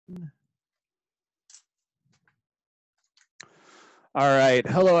All right,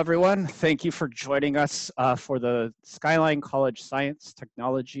 hello everyone. Thank you for joining us for the Skyline College Science,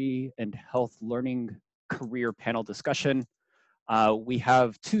 Technology, and Health Learning Career Panel discussion. We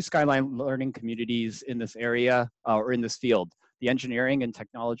have two Skyline learning communities in this area, or in this field, the Engineering and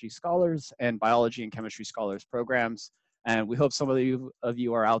Technology Scholars and Biology and Chemistry Scholars programs. And we hope some of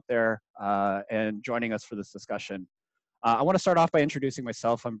you are out there and joining us for this discussion. I want to start off by introducing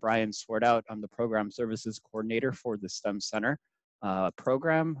myself. I'm Brian Swartout. I'm the Program Services Coordinator for the STEM Center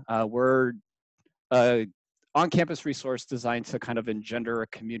program. We're on-campus resource designed to kind of engender a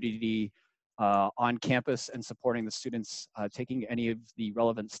community on campus and supporting the students taking any of the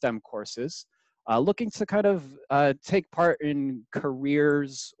relevant STEM courses, looking to kind of take part in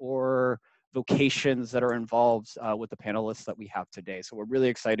careers or vocations that are involved with the panelists that we have today. So we're really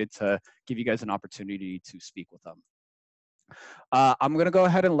excited to give you guys an opportunity to speak with them. I'm going to go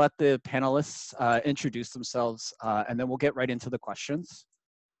ahead and let the panelists introduce themselves, and then we'll get right into the questions.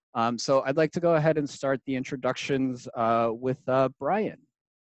 So I'd like to go ahead and start the introductions with Brian.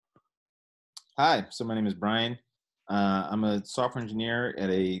 Hi, so my name is Brian. I'm a software engineer at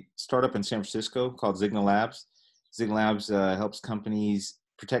a startup in San Francisco called Zigna Labs. Zigna Labs helps companies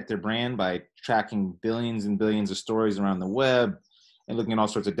protect their brand by tracking billions and billions of stories around the web and looking at all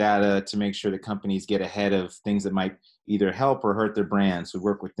sorts of data to make sure that companies get ahead of things that might either help or hurt their brand. So we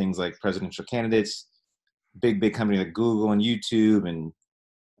work with things like presidential candidates, big companies like Google and YouTube and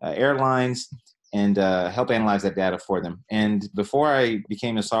airlines, and help analyze that data for them. And before I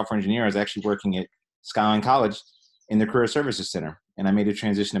became a software engineer, I was actually working at Skyline College in the Career Services Center. And I made a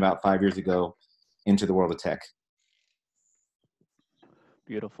transition about 5 years ago into the world of tech.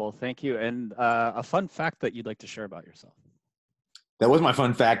 Beautiful, thank you. And a fun fact that you'd like to share about yourself. That was my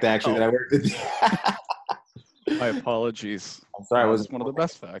fun fact, actually, that I worked at. My apologies. I'm sorry, I wasn't one of the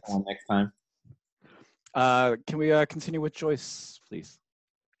best facts. Next time. Can we continue with Joyce, please?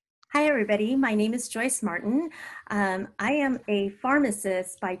 Hi, everybody. My name is Joyce Martin. I am a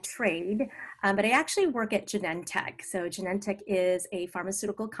pharmacist by trade, but I actually work at Genentech. So Genentech is a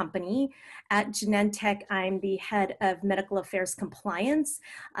pharmaceutical company. At Genentech, I'm the head of medical affairs compliance.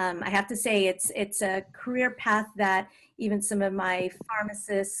 I have to say it's a career path that even some of my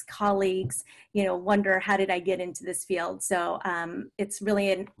pharmacist colleagues, wonder, how did I get into this field? So it's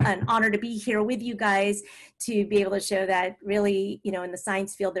really an honor to be here with you guys to be able to show that really, in the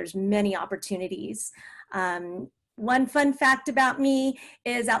science field, there's many opportunities. One fun fact about me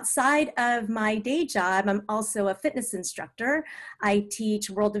is outside of my day job, I'm also a fitness instructor. I teach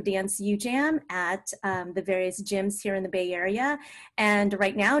World of Dance UJAM at the various gyms here in the Bay Area. And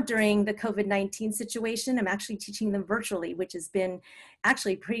right now, during the COVID-19 situation, I'm actually teaching them virtually, which has been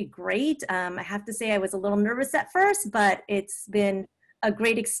actually pretty great. I have to say I was a little nervous at first, but it's been a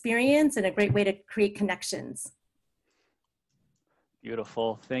great experience and a great way to create connections.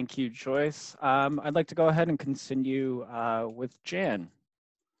 Beautiful. Thank you, Joyce. I'd like to go ahead and continue with Jan.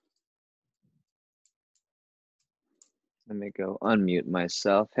 Let me go unmute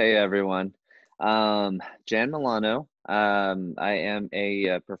myself. Hey, everyone. Jan Milano. I am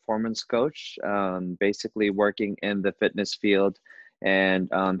a performance coach, basically working in the fitness field and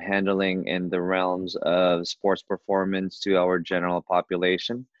handling in the realms of sports performance to our general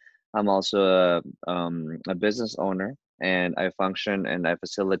population. I'm also a business owner, and I function and I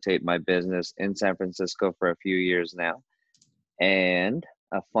facilitate my business in San Francisco for a few years now. And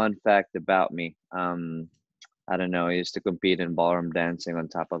a fun fact about me, I don't know, I used to compete in ballroom dancing on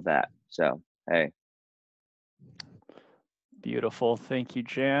top of that. So, hey. Beautiful. Thank you,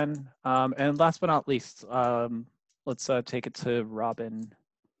 Jan. And last but not least, let's take it to Robin.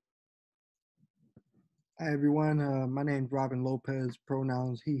 Hi, everyone. My name's Robin Lopez,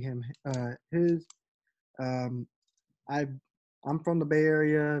 pronouns he, him, his. I'm from the Bay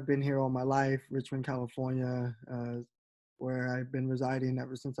Area. I've been here all my life, Richmond, California, where I've been residing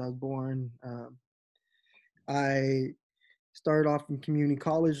ever since I was born. I started off in community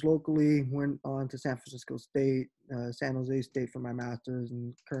college locally, went on to San Francisco State, San Jose State for my master's,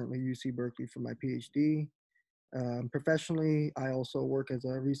 and currently UC Berkeley for my PhD. Professionally, I also work as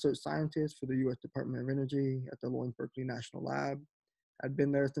a research scientist for the U.S. Department of Energy at the Lawrence Berkeley National Lab. I've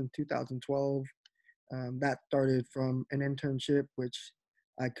been there since 2012. That started from an internship, which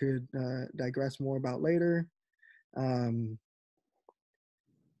I could digress more about later.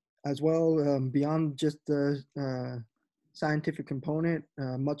 As well, beyond just the scientific component,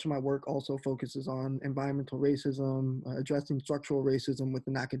 much of my work also focuses on environmental racism, addressing structural racism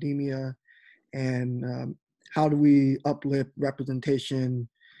within academia, and how do we uplift representation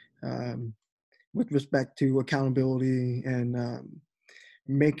with respect to accountability and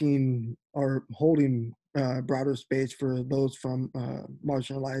making or holding broader space for those from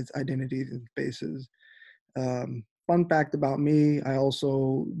marginalized identities and spaces. Fun fact about me, I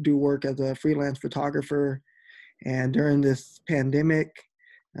also do work as a freelance photographer. And during this pandemic,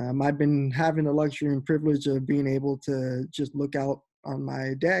 I've been having the luxury and privilege of being able to just look out on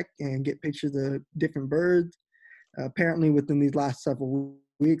my deck and get pictures of different birds. Apparently, within these last several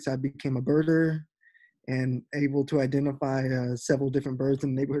weeks, I became a birder and able to identify several different birds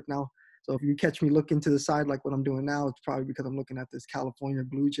in the neighborhood now. So if you catch me looking to the side like what I'm doing now, it's probably because I'm looking at this California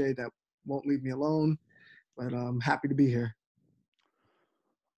blue jay that won't leave me alone, but I'm happy to be here.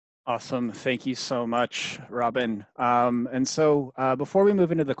 Awesome. Thank you so much, Robin. And so before we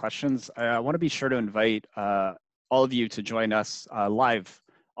move into the questions, I want to be sure to invite all of you to join us live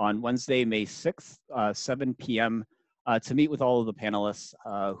on Wednesday, May 6th, 7 p.m. To meet with all of the panelists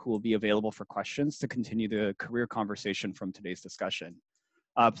who will be available for questions to continue the career conversation from today's discussion.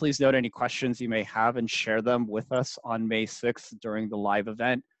 Please note any questions you may have and share them with us on May 6th during the live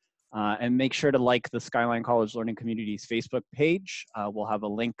event. And make sure to like the Skyline College Learning Community's Facebook page. We'll have a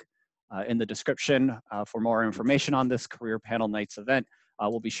link in the description for more information on this Career Panel Nights event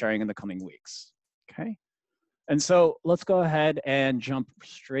we'll be sharing in the coming weeks. Okay, and so let's go ahead and jump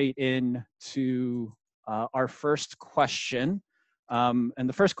straight into our first question. And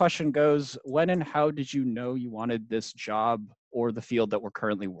the first question goes, when and how did you know you wanted this job or the field that we're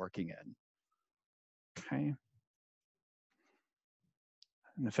currently working in? Okay.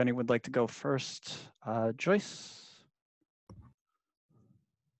 And if anyone would like to go first, Joyce.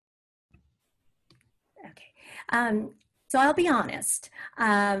 Okay, so I'll be honest.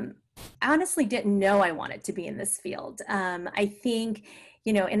 I honestly didn't know I wanted to be in this field. I think,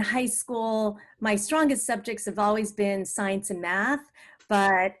 you know, in high school, my strongest subjects have always been science and math.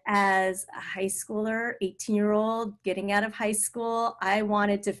 But as a high schooler, 18-year-old, getting out of high school, I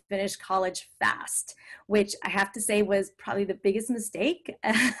wanted to finish college fast, which I have to say was probably the biggest mistake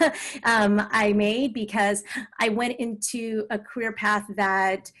I made, because I went into a career path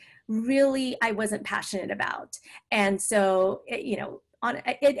that really I wasn't passionate about. And so, you know,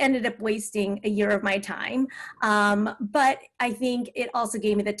 it ended up wasting a year of my time. But I think it also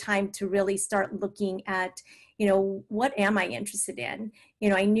gave me the time to really start looking at, you know, what am I interested in? You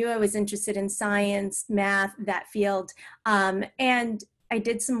know, I knew I was interested in science, math, that field. And I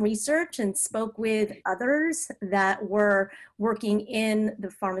did some research and spoke with others that were working in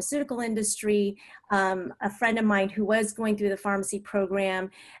the pharmaceutical industry, a friend of mine who was going through the pharmacy program.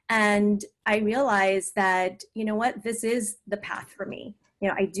 And I realized that, you know what, this is the path for me. You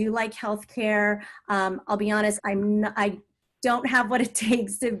know, I do like healthcare. I'll be honest, I don't have what it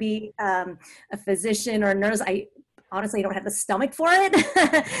takes to be a physician or a nurse. I honestly don't have the stomach for it.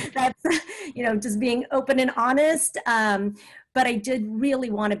 That's, you know, just being open and honest. But I did really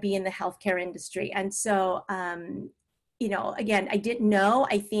want to be in the healthcare industry. And so, you know, again, I didn't know.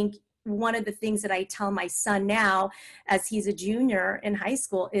 I think one of the things that I tell my son now, as he's a junior in high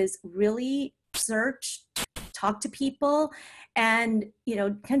school, is really search, talk to people, and, you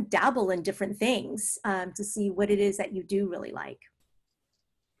know, kind of dabble in different things to see what it is that you do really like.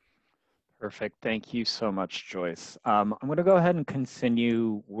 Perfect. Thank you so much, Joyce. I'm going to go ahead and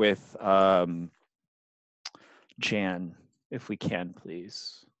continue with Jan, if we can,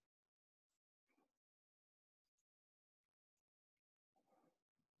 please.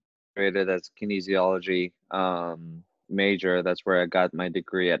 Rated as kinesiology major. That's where I got my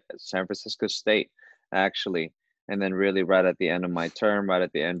degree at San Francisco State, actually. And then really right at the end of my term, right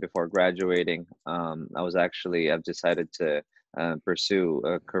at the end before graduating, I've decided to pursue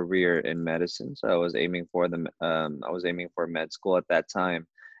a career in medicine. So I was aiming for med school at that time.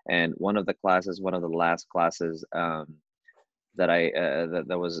 And one of the last classes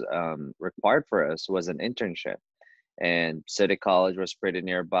that was required for us was an internship. And City College was pretty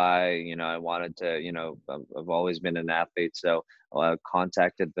nearby. You know, I wanted to, you know, I've always been an athlete. So I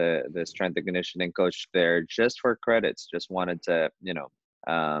contacted the strength and conditioning coach there just for credits, just wanted to, you know,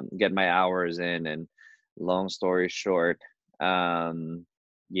 get my hours in. And long story short,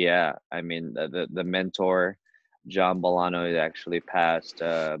 yeah, I mean, the mentor, John Milano, actually passed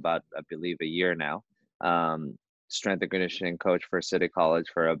about, I believe, a year now. Strength and conditioning coach for City College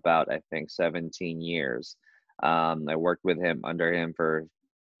for about, I think, 17 years. I worked with him, under him, for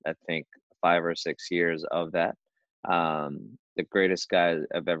I think 5 or 6 years of that. The greatest guy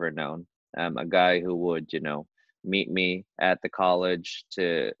I've ever known. A guy who would, you know, meet me at the college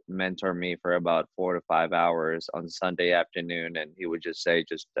to mentor me for about 4 to 5 hours on Sunday afternoon, and he would just say,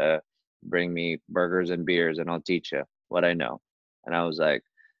 just bring me burgers and beers and I'll teach you what I know. And I was like,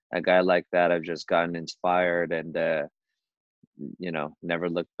 a guy like that, I've just gotten inspired, and never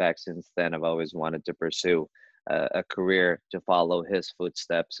looked back since then. I've always wanted to pursue a career to follow his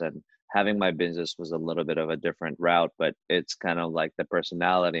footsteps, and having my business was a little bit of a different route, but it's kind of like the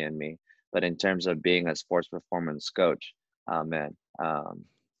personality in me. But in terms of being a sports performance coach, man,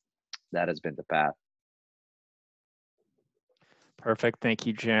 that has been the path. Perfect. Thank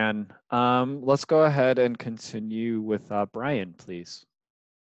you, Jan. Let's go ahead and continue with Brian, please.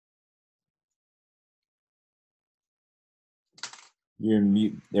 You're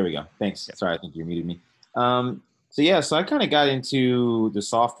mute. There we go. Thanks. Yep. Sorry, I think you muted me. So I kind of got into the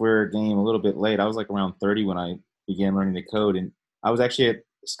software game a little bit late. I was like around 30 when I began learning to code, and I was actually at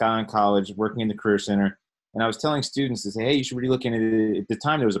Skyline College working in the Career Center, and I was telling students to say, hey, you should really look into it. At the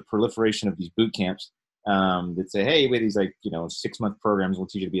time, there was a proliferation of these boot camps that say, hey, with these 6-month programs will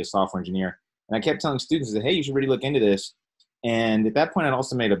teach you to be a software engineer. And I kept telling students that, hey, you should really look into this. And at that point, I'd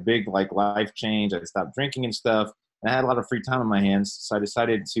also made a big life change. I stopped drinking and stuff. And I had a lot of free time on my hands. So I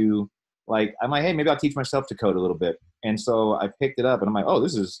decided to I'm like, hey, maybe I'll teach myself to code a little bit. And so I picked it up and I'm like, oh,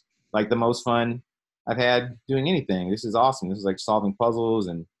 this is like the most fun I've had doing anything. This is awesome. This is like solving puzzles.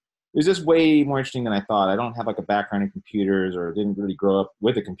 And it was just way more interesting than I thought. I don't have like a background in computers or didn't really grow up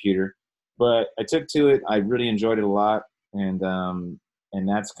with a computer, but I took to it. I really enjoyed it a lot. And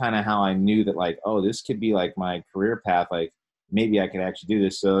that's kind of how I knew that oh, this could be like my career path. Like maybe I could actually do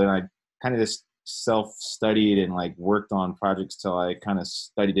this. So then I kind of just self-studied and worked on projects till I kind of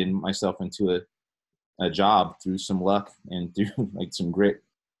studied in myself into a job through some luck and through some grit.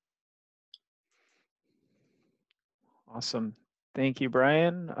 Awesome. Thank you,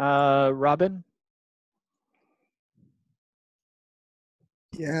 Brian. Robin?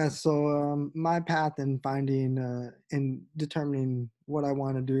 Yeah, so my path in finding in determining what I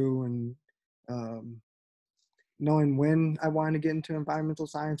want to do and knowing when I wanted to get into environmental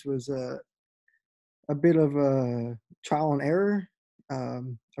science was a bit of a trial and error.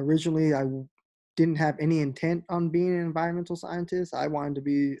 Originally, I didn't have any intent on being an environmental scientist. I wanted to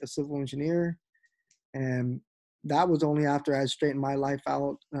be a civil engineer. And that was only after I straightened my life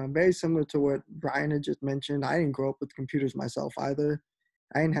out. Very similar to what Brian had just mentioned. I didn't grow up with computers myself either.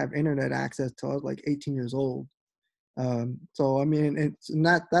 I didn't have internet access till I was 18 years old. So, I mean,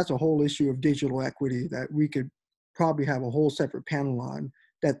 that's a whole issue of digital equity that we could probably have a whole separate panel on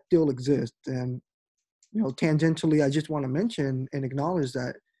that still exists. And tangentially, I just want to mention and acknowledge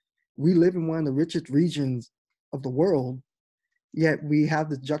that we live in one of the richest regions of the world, yet we have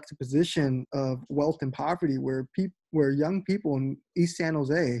the juxtaposition of wealth and poverty where young people in East San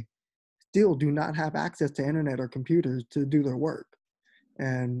Jose still do not have access to internet or computers to do their work.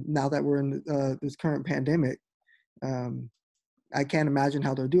 And now that we're in this current pandemic, I can't imagine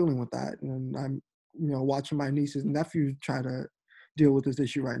how they're dealing with that. And I'm, watching my nieces and nephews try to deal with this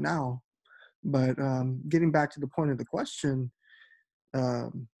issue right now. But getting back to the point of the question,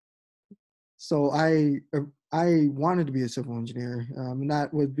 so I wanted to be a civil engineer, and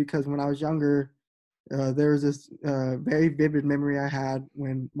that was because when I was younger, there was this very vivid memory I had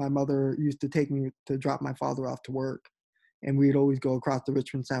when my mother used to take me to drop my father off to work, and we'd always go across the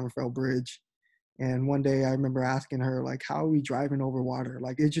Richmond-San Rafael Bridge. And one day I remember asking her, how are we driving over water?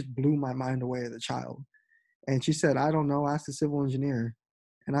 It just blew my mind away as a child. And she said, I don't know, ask the civil engineer.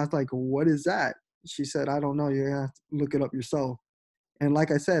 And I was like, what is that? She said, I don't know, you're going to have to look it up yourself. And like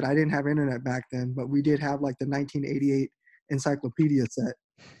I said, I didn't have internet back then, but we did have the 1988 encyclopedia set.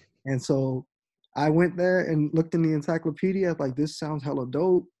 And so I went there and looked in the encyclopedia, this sounds hella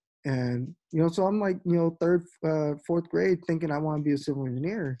dope. And, so I'm third, fourth grade thinking I want to be a civil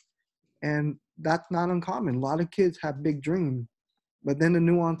engineer. And that's not uncommon. A lot of kids have big dreams, but then the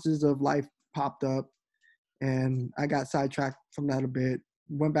nuances of life popped up and I got sidetracked from that a bit.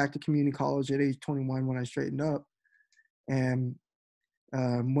 Went back to community college at age 21 when I straightened up. And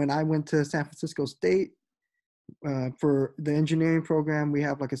when I went to San Francisco State for the engineering program, we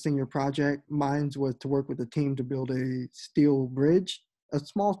have a senior project. Mine was to work with a team to build a steel bridge, a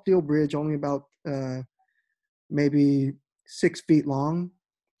small steel bridge, only about maybe 6 feet long.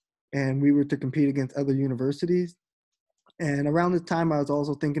 And we were to compete against other universities. And around this time, I was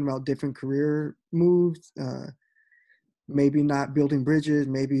also thinking about different career moves, maybe not building bridges,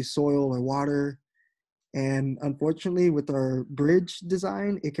 maybe soil or water. And unfortunately, with our bridge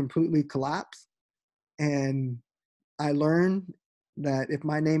design, it completely collapsed. And I learned that if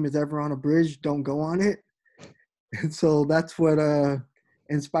my name is ever on a bridge, don't go on it. And so that's what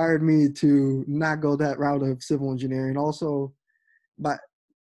inspired me to not go that route of civil engineering. Also, but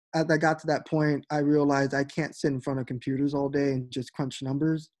as I got to that point, I realized I can't sit in front of computers all day and just crunch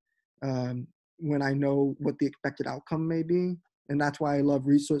numbers when I know what the expected outcome may be. And that's why I love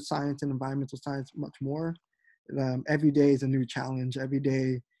research science and environmental science much more. every day is a new challenge. Every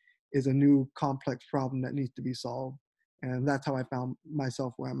day is a new complex problem that needs to be solved. And that's how I found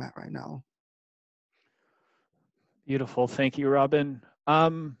myself where I'm at right now. Beautiful. Thank you, Robin.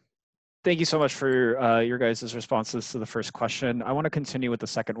 Thank you so much for your guys' responses to the first question. I want to continue with the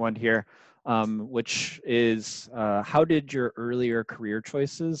second one here, which is how did your earlier career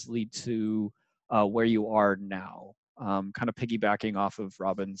choices lead to where you are now? Kind of piggybacking off of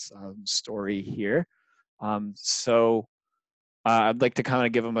Robin's story here. I'd like to kind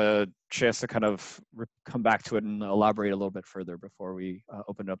of give him a chance to kind of come back to it and elaborate a little bit further before we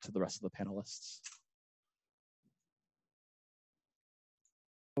open it up to the rest of the panelists.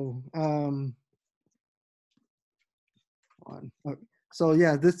 So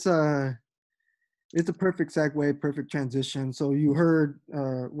yeah, this it's a perfect segue, perfect transition. So you heard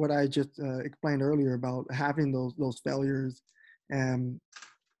what I just explained earlier about having those failures, and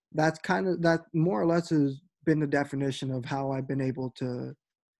that more or less has been the definition of how I've been able to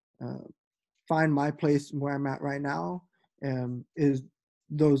find my place where I'm at right now. Is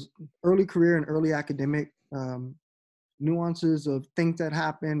those early career and early academic nuances of things that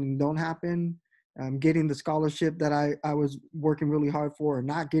happen and don't happen, getting the scholarship that I was working really hard for, or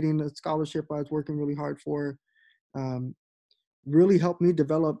not getting the scholarship I was working really hard for, really helped me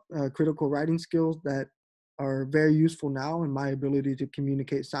develop critical writing skills that are very useful now in my ability to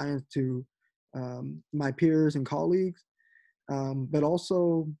communicate science to my peers and colleagues, but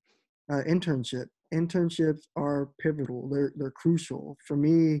also internships are pivotal. They're crucial for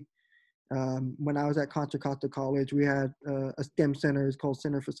me. When I was at Contra Costa College, we had a STEM center. It's called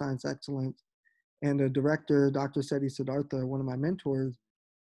Center for Science Excellence. And the director, Dr. Seti Siddhartha, one of my mentors,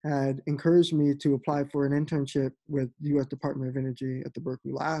 had encouraged me to apply for an internship with the U.S. Department of Energy at the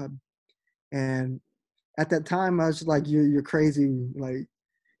Berkeley lab. And at that time, I was just like, you're crazy. Like,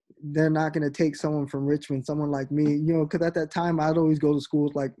 they're not going to take someone from Richmond, someone like me, because at that time, I'd always go to school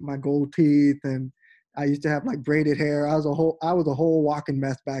with like my gold teeth, and I used to have like braided hair. I was a whole walking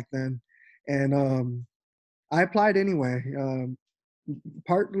mess back then. And I applied anyway,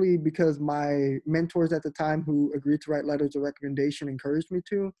 partly because my mentors at the time, who agreed to write letters of recommendation, encouraged me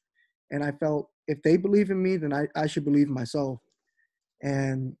to. And I felt if they believe in me, then I should believe in myself.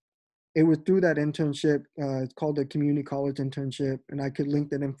 And it was through that internship, it's called a community college internship, and I could link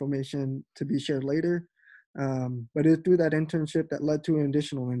that information to be shared later. But it's through that internship that led to an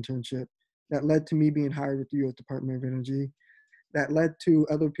additional internship, that led to me being hired with the U.S. Department of Energy, that led to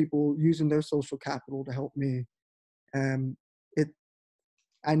other people using their social capital to help me. And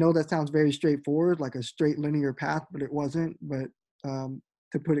I know that sounds very straightforward, like a straight linear path, but it wasn't. But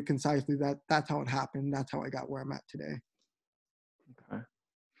to put it concisely, that's how it happened. That's how I got where I'm at today. Okay.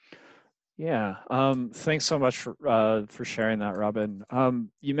 Yeah. Thanks so much for sharing that, Robin.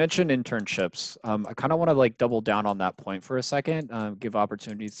 You mentioned internships. I kind of want to like double down on that point for a second, give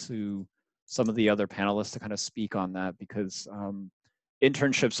opportunities to some of the other panelists to kind of speak on that, because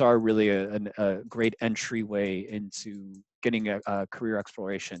internships are really a great entryway into getting a career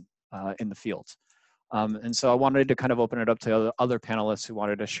exploration in the field. And so I wanted to kind of open it up to other panelists who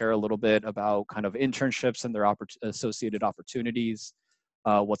wanted to share a little bit about kind of internships and their associated opportunities,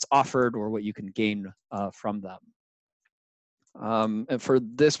 what's offered or what you can gain from them. And for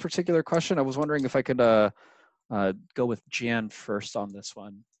this particular question, I was wondering if I could go with Jan first on this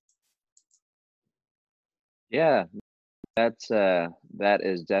one. Yeah, that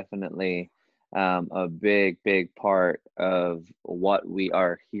is definitely a big part of what we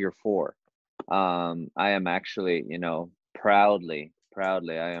are here for. I am actually, proudly,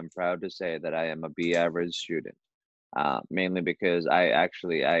 I am proud to say that I am a B average student. Mainly because I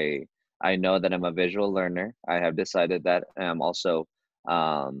know that I'm a visual learner. I have decided that. I'm also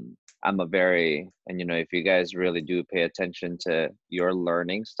I'm a very, and if you guys really do pay attention to your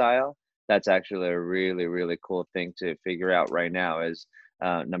learning style, that's actually a really cool thing to figure out right now. Is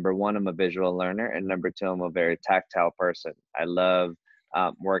number one, I'm a visual learner, and number two, I'm a very tactile person. I love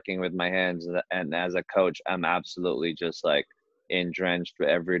working with my hands, and as a coach, I'm absolutely just like drenched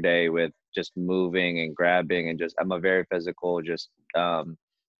every day with just moving and grabbing, and just I'm a very physical, just I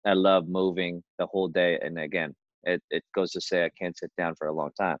love moving the whole day. And again, it goes to say I can't sit down for a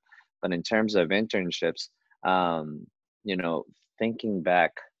long time. But in terms of internships, thinking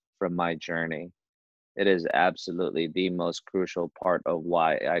back from my journey, it is absolutely the most crucial part of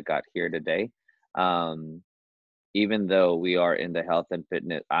why I got here today. Even though we are in the health and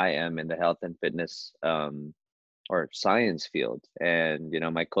fitness, I am in the health and fitness or science field. And,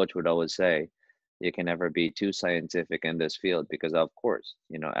 my coach would always say, you can never be too scientific in this field, because of course,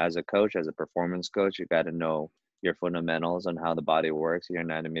 as a coach, as a performance coach, you got to know your fundamentals on how the body works, your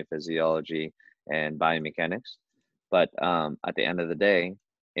anatomy, physiology, and biomechanics. But at the end of the day,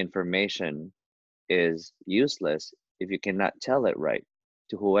 information is useless if you cannot tell it right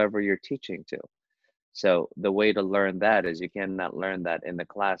to whoever you're teaching to. So the way to learn that is you cannot learn that in the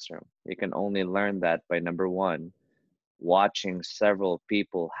classroom. You can only learn that by, number one, watching several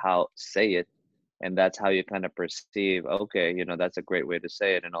people how say it, and that's how you kind of perceive, okay, that's a great way to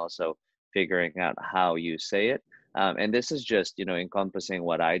say it, and also figuring out how you say it. And this is just encompassing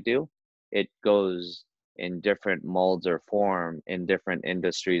what I do. It goes in different molds or form in different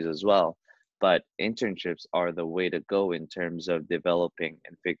industries as well, but internships are the way to go in terms of developing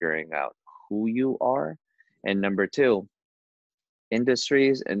and figuring out who you are. And number two,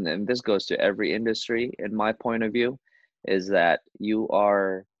 industries, and this goes to every industry in my point of view, is that you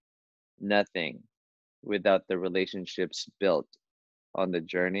are nothing without the relationships built on the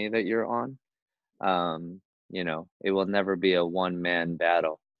journey that you're on. It will never be a one-man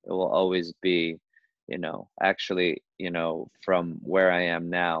battle. It will always be, actually, from where I am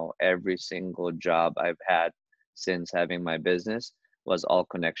now, every single job I've had since having my business was all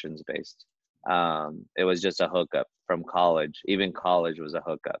connections based. It was just a hookup from college. Even college was a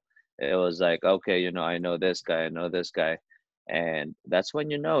hookup. It was like, okay, I know this guy, I know this guy. And that's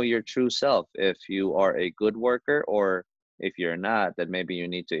when you know your true self. If you are a good worker, or if you're not, then maybe you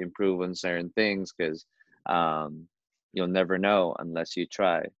need to improve on certain things, because you'll never know unless you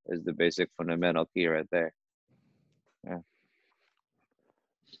try, is the basic fundamental key right there. Yeah.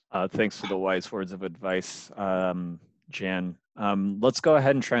 Thanks for the wise words of advice, Jan. Let's go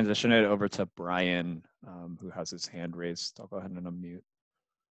ahead and transition it over to Brian, who has his hand raised. I'll go ahead and unmute.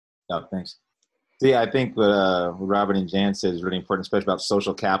 Oh, thanks. So yeah, I think what Robert and Jan said is really important, especially about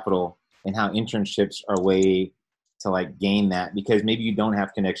social capital and how internships are a way to like gain that, because maybe you don't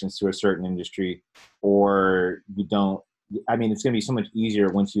have connections to a certain industry, or you don't. I mean, it's going to be so much easier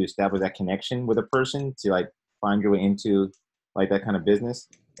once you establish that connection with a person to like find your way into like that kind of business.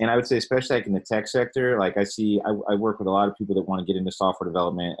 And I would say, especially like in the tech sector, like I work with a lot of people that want to get into software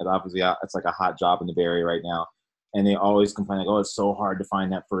development, and obviously it's like a hot job in the Bay Area right now. And they always complain like, oh, it's so hard to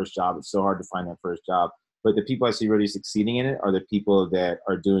find that first job. It's so hard to find that first job. But the people I see really succeeding in it are the people that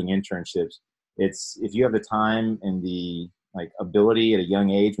are doing internships. It's if you have the time and the like ability at a young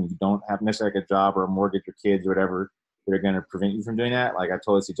age, when you don't have necessarily like a job or a mortgage or kids or whatever that are going to prevent you from doing that, like I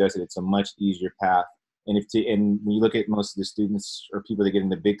totally suggested, it's a much easier path. And and when you look at most of the students or people that get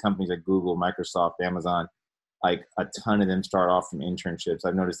into big companies like Google, Microsoft, Amazon, like a ton of them start off from internships.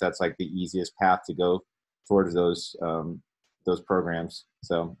 I've noticed that's like the easiest path to go towards those programs.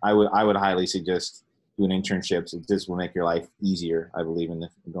 So I would highly suggest doing internships. It just will make your life easier, I believe, in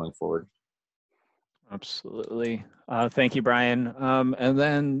going forward. Absolutely. Thank you, Brian. And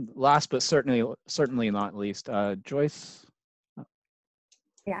then last but certainly not least, Joyce.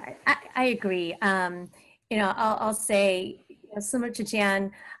 Yeah, I agree. I'll say, similar to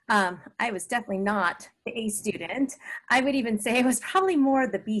Jan, I was definitely not the A student. I would even say I was probably more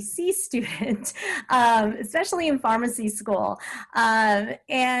the BC student, especially in pharmacy school.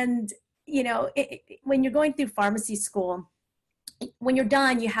 When you're going through pharmacy school, when you're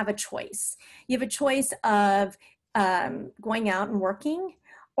done, you have a choice. You have a choice of going out and working,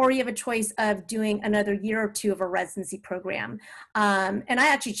 or you have a choice of doing another year or two of a residency program. And I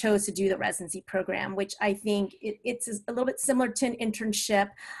actually chose to do the residency program, which I think it's a little bit similar to an internship.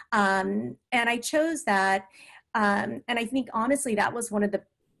 And I chose that. And I think, honestly, that was one of the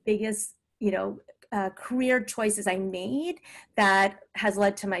biggest, career choices I made that has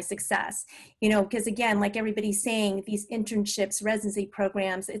led to my success. Because again, like everybody's saying, these internships, residency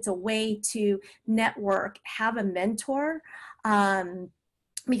programs, it's a way to network, have a mentor,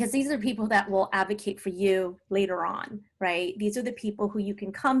 because these are people that will advocate for you later on, right? These are the people who you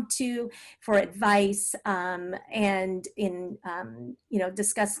can come to for advice and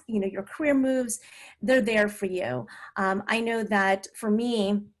discuss, your career moves. They're there for you. I know that for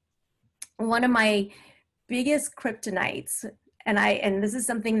me, one of my biggest kryptonites, and this is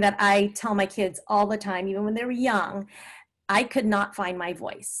something that I tell my kids all the time, even when they were young, I could not find my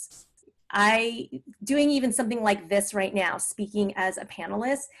voice. Doing even something like this right now, speaking as a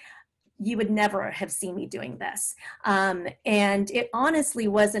panelist, you would never have seen me doing this. And it honestly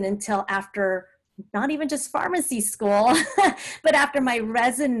wasn't until after not even just pharmacy school, but after my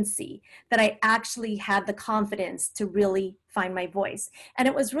residency that I actually had the confidence to really find my voice. And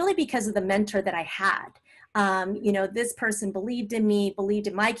it was really because of the mentor that I had. This person believed in me, believed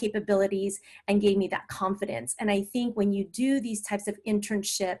in my capabilities, and gave me that confidence. And I think when you do these types of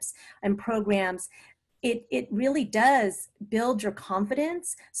internships and programs, it really does build your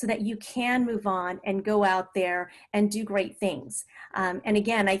confidence so that you can move on and go out there and do great things. And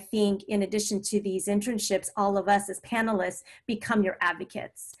again, I think in addition to these internships, all of us as panelists become your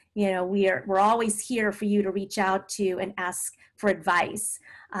advocates. You know, we're always here for you to reach out to and ask for advice.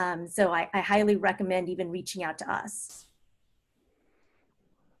 So I highly recommend even reaching out to us.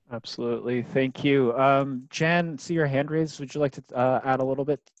 Absolutely. Thank you. Jan, see your hand raised. Would you like to add a little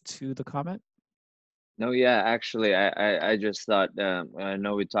bit to the comment? No, yeah, actually, I just thought, I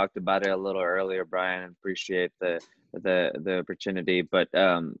know we talked about it a little earlier, Brian, and appreciate the opportunity, but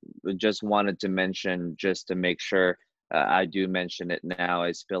just wanted to mention, just to make sure I do mention it now,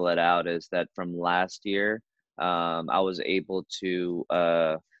 I spill it out, is that from last year, I was able to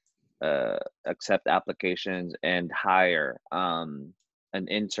accept applications and hire an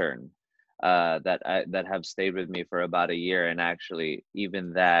intern that have stayed with me for about a year. And actually,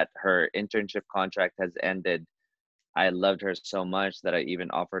 even that, her internship contract has ended. I loved her so much that I even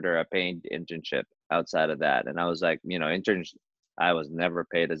offered her a paid internship outside of that. And I was like, you know, interns, I was never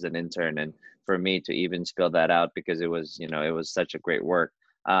paid as an intern. And for me to even spill that out, because it was, you know, it was such a great work.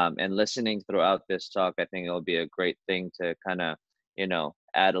 And listening throughout this talk, I think it'll be a great thing to kind of, you know,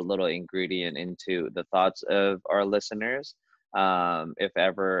 add a little ingredient into the thoughts of our listeners. If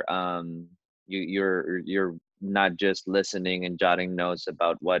ever you're not just listening and jotting notes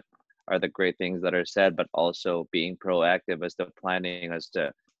about what are the great things that are said, but also being proactive as to planning as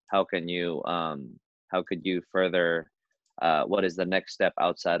to how could you further what is the next step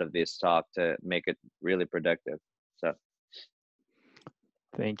outside of this talk to make it really productive. So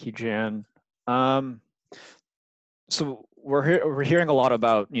Thank you, Jan. So we're hearing a lot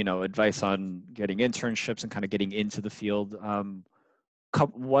about, you know, advice on getting internships and kind of getting into the field.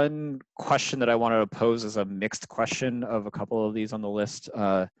 One question that I wanted to pose as a mixed question of a couple of these on the list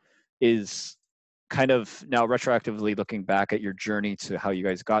is kind of now retroactively looking back at your journey to how you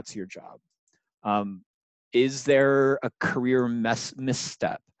guys got to your job. Is there a career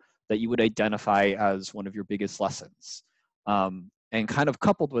misstep that you would identify as one of your biggest lessons? And kind of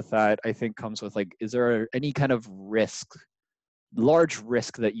coupled with that, I think comes with like, is there any kind of risk, large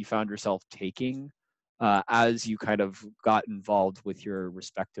risk that you found yourself taking as you kind of got involved with your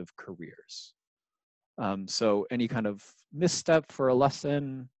respective careers? So any kind of misstep for a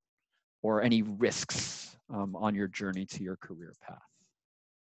lesson or any risks on your journey to your career path?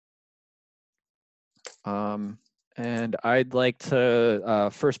 And I'd like to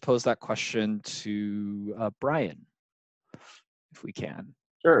first pose that question to Brian, if we can.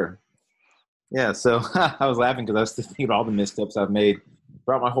 Sure. Yeah, so I was laughing because I was thinking of all the missteps I've made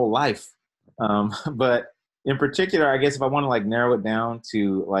throughout my whole life. But in particular, I guess if I want to like narrow it down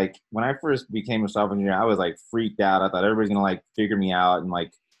to like when I first became a software engineer, I was like freaked out. I thought everybody's gonna like figure me out and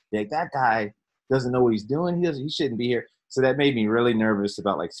like that guy doesn't know what he's doing. He shouldn't be here. So that made me really nervous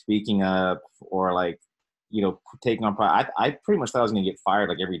about like speaking up or like, you know, taking on. I pretty much thought I was gonna get fired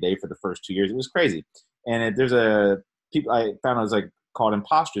like every day for the first 2 years. It was crazy. And there's people I found it was like called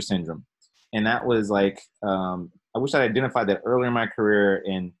imposter syndrome. And that was like, I wish I'd identified that earlier in my career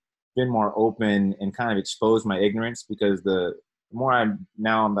and been more open and kind of exposed my ignorance, because the more I've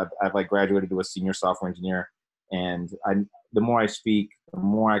like graduated to a senior software engineer, and the more I speak, the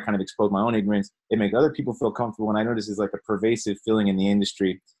more I kind of expose my own ignorance. It makes other people feel comfortable. And I know this is like a pervasive feeling in the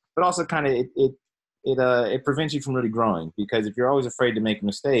industry, but also kind of it prevents you from really growing, because if you're always afraid to make a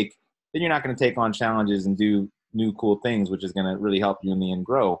mistake, then you're not going to take on challenges and do new cool things, which is going to really help you in the end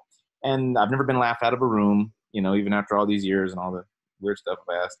grow. And I've never been laughed out of a room, you know, even after all these years and all the weird stuff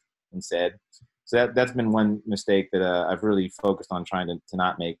I've asked and said. So that's been one mistake that I've really focused on trying to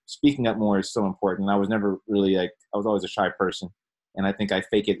not make. Speaking up more is so important. I was never really I was always a shy person, and I think I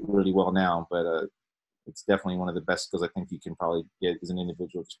fake it really well now, but it's definitely one of the best skills I think you can probably get as an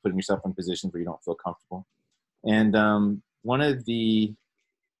individual, just putting yourself in positions where you don't feel comfortable. And one of the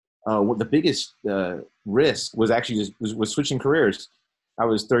biggest risk was actually was switching careers. I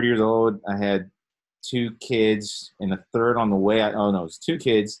was 30 years old. I had 2 kids and a third on the way. It was 2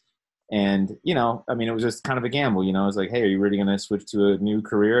 kids. And, you know, I mean, it was just kind of a gamble, you know. It's like, hey, are you really going to switch to a new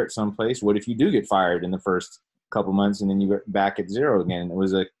career at some place? What if you do get fired in the first couple months and then you get back at zero again? It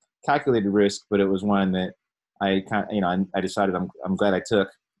was a calculated risk, but it was one that I kind of, you know, I decided I'm glad I took,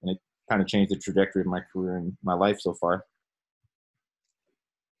 and it kind of changed the trajectory of my career and my life so far.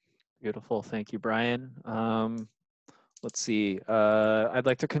 Beautiful. Thank you, Brian. Let's see. I'd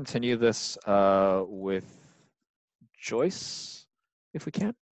like to continue this with Joyce, if we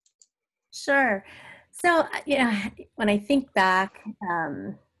can. Sure. So, you know, when I think back,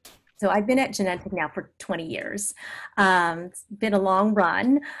 so I've been at Genentech now for 20 years. It's been a long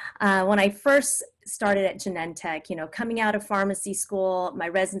run. When I first started at Genentech, coming out of pharmacy school, my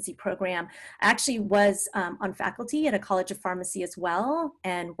residency program, I actually was on faculty at a college of pharmacy as well,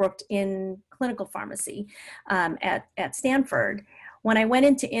 and worked in clinical pharmacy at Stanford. When I went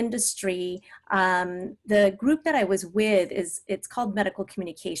into industry, the group that I was with it's called medical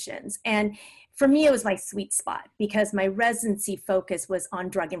communications. And for me, it was my sweet spot because my residency focus was on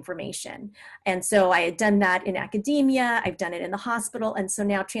drug information. And so I had done that in academia, I've done it in the hospital. And so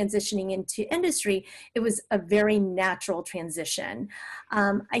now transitioning into industry, it was a very natural transition.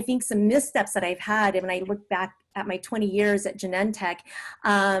 I think some missteps that I've had, and when I look back at my 20 years at Genentech,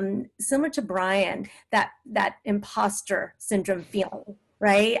 similar to Brian, that imposter syndrome feeling,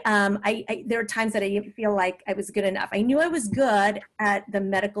 right? There are times that I didn't feel like I was good enough. I knew I was good at the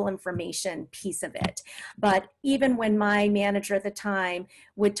medical information piece of it. But even when my manager at the time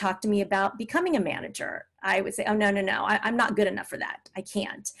would talk to me about becoming a manager, I would say, oh, no, I'm not good enough for that. I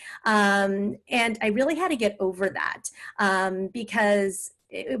can't. And I really had to get over that because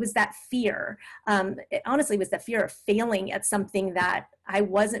it was that fear. It honestly was the fear of failing at something that I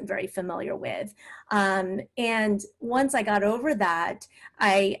wasn't very familiar with. And once I got over that,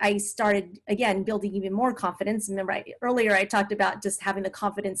 I started, again, building even more confidence. Remember, earlier I talked about just having the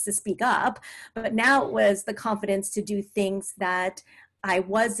confidence to speak up, but now it was the confidence to do things that I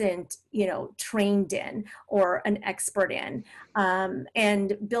wasn't, trained in or an expert in,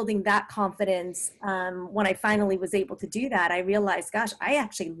 and building that confidence. When I finally was able to do that, I realized, gosh, I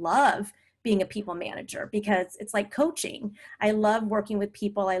actually love being a people manager because it's like coaching. I love working with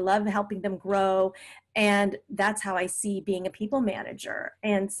people. I love helping them grow. And that's how I see being a people manager.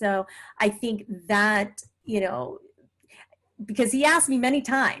 And so I think that, because he asked me many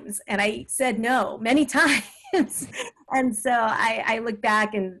times and I said no many times. And so I look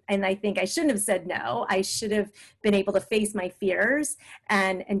back and I think I shouldn't have said no. I should have been able to face my fears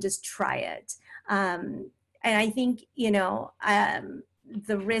and just try it. And I think,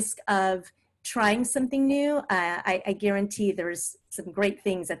 the risk of trying something new, I guarantee there's some great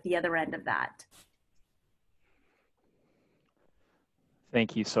things at the other end of that.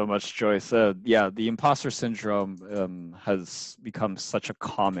 Thank you so much, Joyce. Yeah, the imposter syndrome has become such a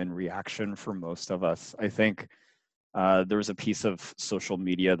common reaction for most of us. I think there was a piece of social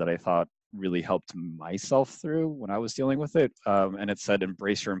media that I thought really helped myself through when I was dealing with it. And it said,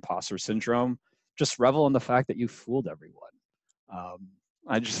 embrace your imposter syndrome. Just revel in the fact that you fooled everyone.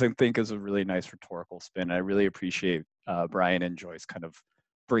 I just think is a really nice rhetorical spin. I really appreciate Brian and Joyce kind of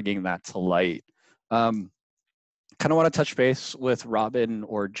bringing that to light. Kind of want to touch base with Robin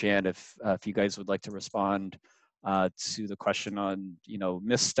or Jan if you guys would like to respond to the question on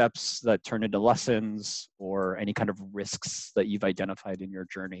missteps that turn into lessons or any kind of risks that you've identified in your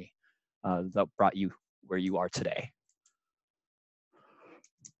journey that brought you where you are today.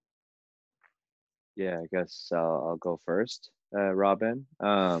 Yeah, I guess I'll go first, Robin.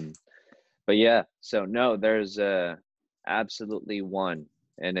 But yeah, so no, there's absolutely one,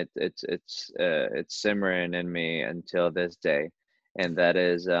 and it's simmering in me until this day, and that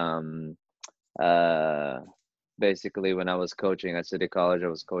is basically when I was coaching at City College, I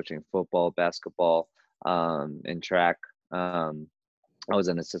was coaching football, basketball, and track. I was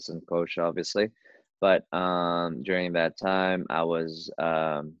an assistant coach, obviously, but during that time, I was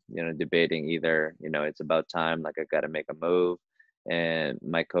debating either it's about time, like I got to make a move, and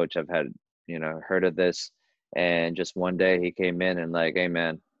my coach, I've had heard of this, and just one day he came in and like, hey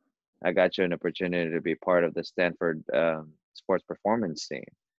man, I got you an opportunity to be part of the Stanford sports performance team.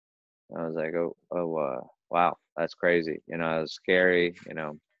 I was like, wow, that's crazy. It was scary,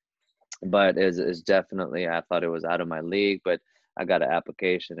 but it's definitely, I thought it was out of my league, but I got an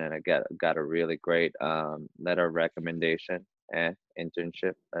application and I got a really great letter of recommendation and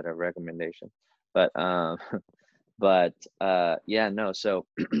internship letter of recommendation. But yeah, no. So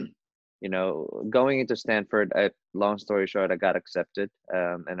going into Stanford, long story short, I got accepted,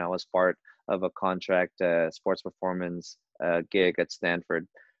 and I was part of a contract sports performance gig at Stanford.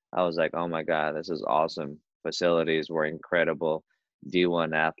 I was like, oh my God, this is awesome. Facilities were incredible.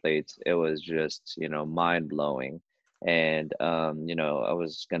 D1 athletes. It was just, mind blowing. And, I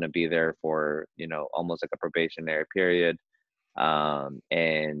was going to be there for, almost like a probationary period.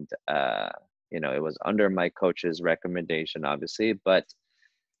 It was under my coach's recommendation, obviously. But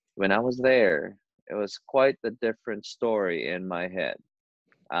when I was there, it was quite a different story in my head.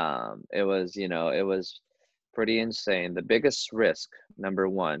 It was pretty insane. The biggest risk, number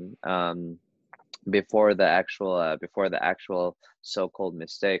one, before the actual so-called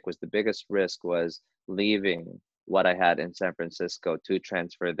mistake, was the biggest risk was leaving what I had in San Francisco to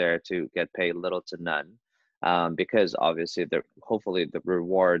transfer there to get paid little to none. because obviously hopefully the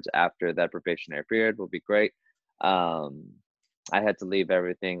rewards after that probationary period will be great. Um, I had to leave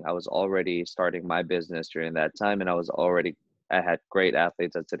everything. I was already starting my business during that time, and I had great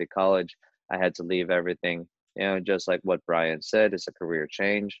athletes at City College. I had to leave everything, just like what Brian said, it's a career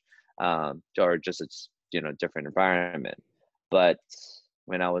change, or just it's, different environment. But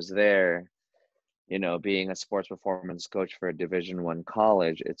when I was there, being a sports performance coach for a Division I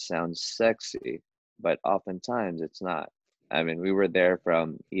college, it sounds sexy, but oftentimes it's not. I mean, we were there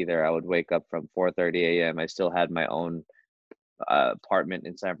from either I would wake up from 4:30 a.m. I still had my own apartment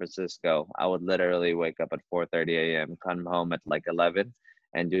in San Francisco. I would literally wake up at 4:30 a.m., come home at like 11,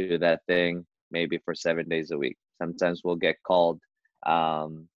 and do that thing maybe for 7 days a week. Sometimes we'll get called.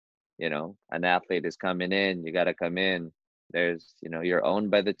 Um, an athlete is coming in. You got to come in. You're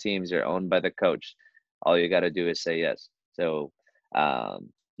owned by the teams. You're owned by the coach. All you got to do is say yes. So,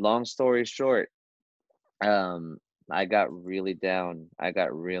 long story short, um, I got really down. I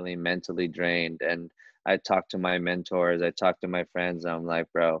got really mentally drained, and I talked to my mentors. I talked to my friends. I'm like,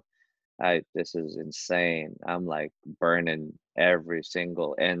 bro, this is insane. I'm like burning every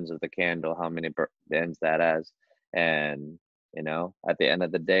single ends of the candle. How many ends that has? And at the end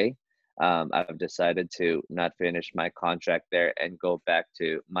of the day, I've decided to not finish my contract there and go back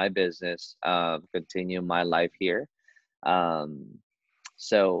to my business, continue my life here. Um,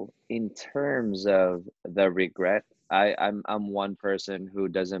 so in terms of the regret, I'm one person who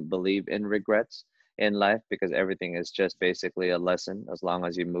doesn't believe in regrets in life, because everything is just basically a lesson as long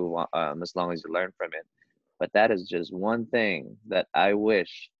as you move on, as long as you learn from it. But that is just one thing that I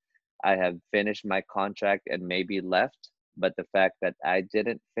wish I had finished my contract and maybe left. But the fact that I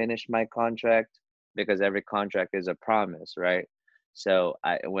didn't finish my contract, because every contract is a promise, right? So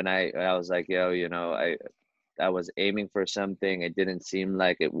when I was like, yo, I was aiming for something. It didn't seem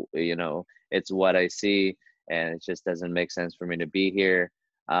like it, it's what I see, and it just doesn't make sense for me to be here.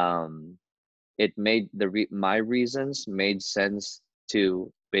 It made my reasons made sense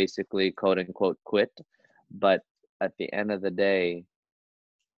to basically quote unquote quit, but at the end of the day,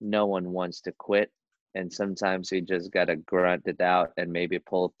 no one wants to quit, and sometimes you just gotta grunt it out and maybe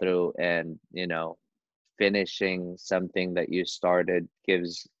pull through, and finishing something that you started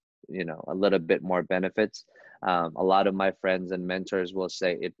gives a little bit more benefits. A lot of my friends and mentors will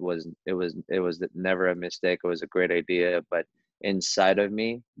say it was never a mistake, it was a great idea, but inside of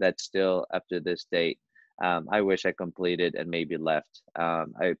me, that's still up to this date. I wish I completed and maybe left.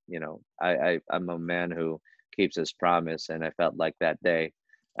 I'm a man who keeps his promise, and I felt like that day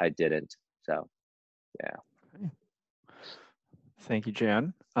I didn't. So yeah. Okay. Thank you,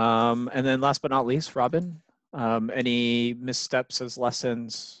 Jan. And then last but not least, Robin, any missteps as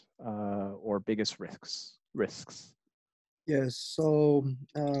lessons or biggest risks? Yes. So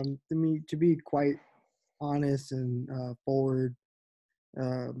to be quite honest and forward,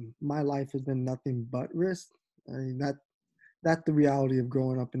 my life has been nothing but risk. I mean, that's the reality of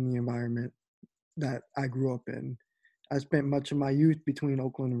growing up in the environment that I grew up in. I spent much of my youth between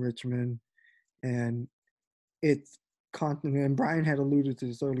Oakland and Richmond, and it's constant. And Brian had alluded to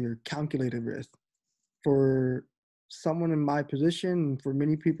this earlier: calculated risk. For someone in my position, and for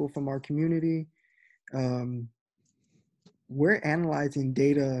many people from our community, um, we're analyzing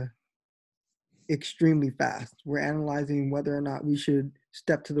data extremely fast. We're analyzing whether or not we should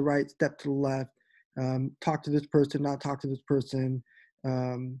step to the right, step to the left, talk to this person, not talk to this person,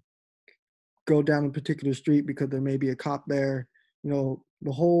 go down a particular street because there may be a cop there. The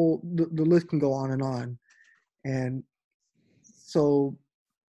list can go on and on. And so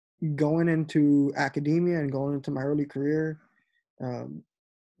going into academia and going into my early career,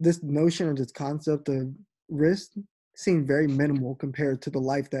 this notion of this concept of risk seemed very minimal compared to the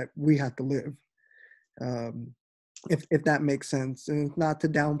life that we had to live. If that makes sense. And it's not to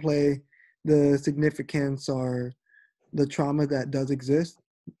downplay the significance or the trauma that does exist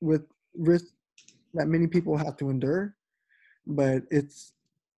with risk that many people have to endure, but it's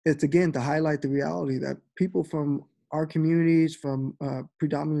again to highlight the reality that people from our communities, from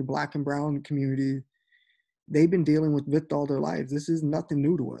predominantly Black and Brown communities, they've been dealing with all their lives. This is nothing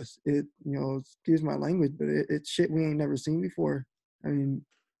new to us. Excuse my language, but it's shit we ain't never seen before. I mean,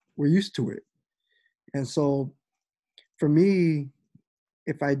 we're used to it. And so for me,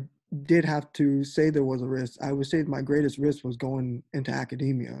 if I did have to say there was a risk, I would say my greatest risk was going into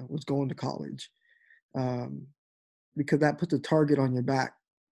academia, was going to college, because that puts a target on your back,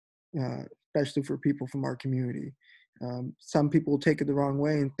 especially for people from our community. Some people take it the wrong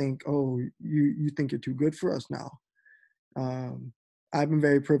way and think, oh, you think you're too good for us now. I've been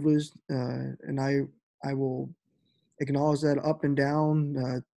very privileged, and I will acknowledge that up and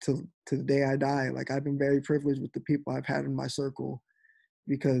down, to to the day I die. Like, I've been very privileged with the people I've had in my circle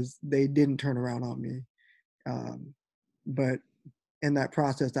because they didn't turn around on me. But in that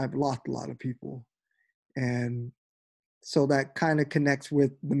process, I've lost a lot of people. And so that kind of connects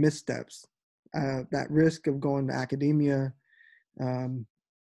with the missteps, that risk of going to academia. In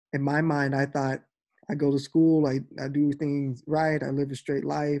my mind, I thought I go to school, I do things right, I live a straight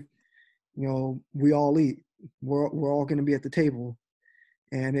life. You know, we all eat. We're all going to be at the table.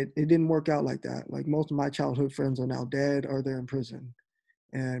 And it didn't work out like that. Like, most of my childhood friends are now dead or they're in prison.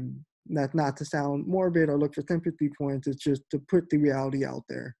 And that's not to sound morbid or look for sympathy points. It's just to put the reality out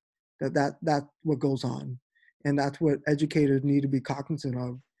there that's what goes on. And that's what educators need to be cognizant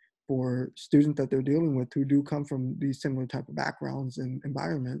of for students that they're dealing with who do come from these similar type of backgrounds and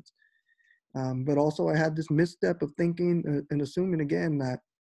environments. But also, I had this misstep of thinking and assuming again that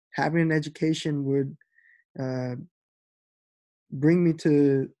having an education would bring me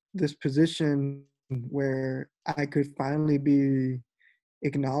to this position where I could finally be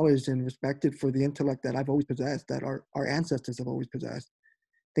acknowledged and respected for the intellect that I've always possessed, that our ancestors have always possessed.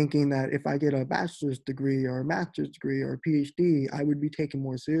 Thinking that if I get a bachelor's degree or a master's degree or a PhD, I would be taken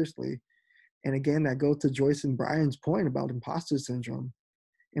more seriously. And again, that goes to Joyce and Brian's point about imposter syndrome.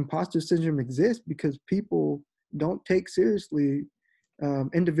 Imposter syndrome exists because people don't take seriously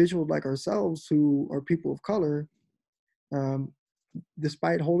individuals like ourselves who are people of color, um,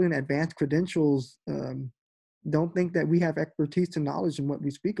 despite holding advanced credentials, don't think that we have expertise and knowledge in what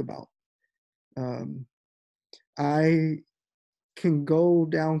we speak about. I can go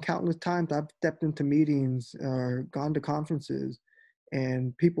down countless times. I've stepped into meetings or gone to conferences,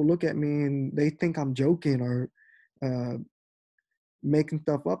 and people look at me and they think I'm joking or making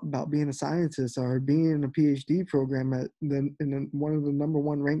stuff up about being a scientist or being in a PhD program at one of the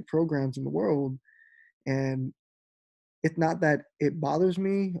 #1 ranked programs in the world. And it's not that it bothers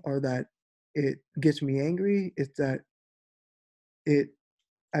me or that it gets me angry. It's that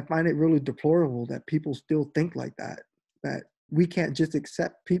I find it really deplorable that people still think like that, that we can't just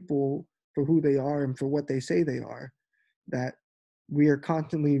accept people for who they are and for what they say they are, that we are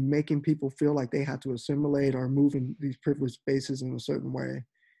constantly making people feel like they have to assimilate or move in these privileged spaces in a certain way.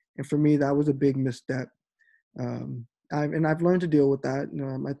 And for me, that was a big misstep. I've learned to deal with that.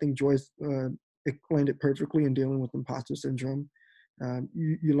 I think Joyce explained it perfectly in dealing with imposter syndrome.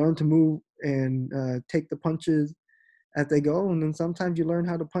 You learn to move and take the punches as they go, and then sometimes you learn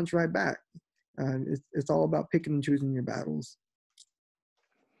how to punch right back. It's all about picking and choosing your battles.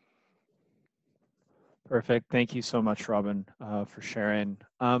 Perfect. Thank you so much, Robin, for sharing.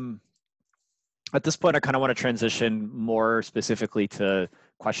 At this point, I kind of want to transition more specifically to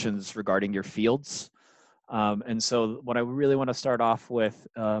questions regarding your fields. And so what I really want to start off with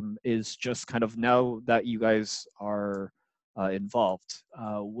is just kind of, now that you guys are involved,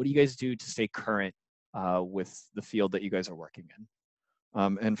 what do you guys do to stay current with the field that you guys are working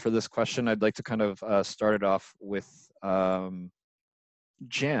in? And for this question, I'd like to kind of start it off with Jan,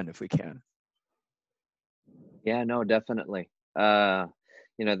 if we can. Yeah, no, definitely.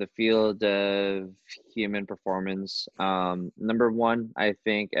 The field of human performance. Number one, I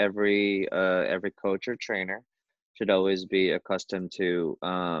think every coach or trainer should always be accustomed to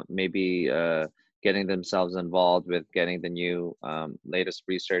maybe getting themselves involved with getting the new latest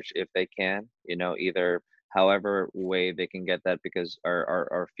research if they can. Either however way they can get that, because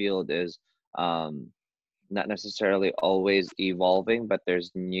our field is not necessarily always evolving, but there's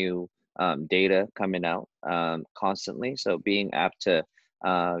new data coming out constantly. So being apt to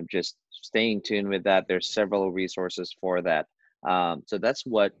just staying tuned with that. There's several resources for that. So that's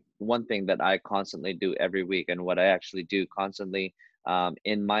one thing that I constantly do every week, and what I actually do constantly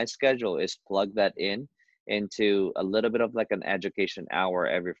in my schedule is plug that into a little bit of like an education hour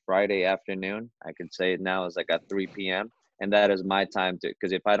every Friday afternoon. I could say it now is like at 3 p.m. And that is my time to,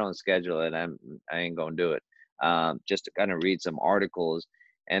 because if I don't schedule it, I ain't gonna do it. Just to kind of read some articles,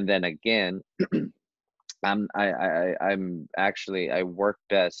 and then again, I'm actually, I work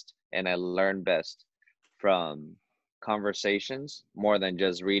best and I learn best from conversations more than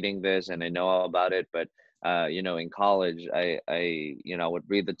just reading this and I know all about it. But in college, I would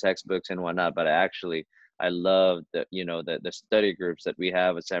read the textbooks and whatnot, but I love the study groups that we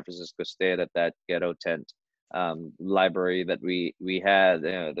have at San Francisco State at that ghetto tent library that we had.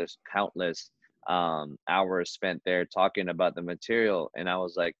 There's countless hours spent there talking about the material, and I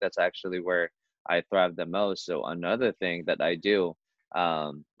was like, that's actually where I thrive the most. So another thing that I do,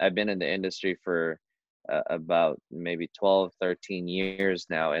 I've been in the industry for about maybe 12, 13 years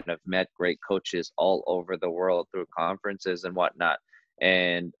now, and I've met great coaches all over the world through conferences and whatnot.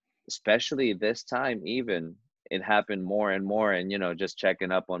 And especially this time, even it happened more and more. And, just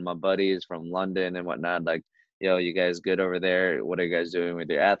checking up on my buddies from London and whatnot, like, you guys good over there? What are you guys doing with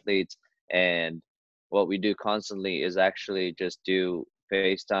your athletes? And what we do constantly is actually just do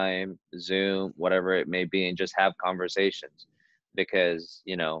FaceTime, Zoom, whatever it may be, and just have conversations. Because,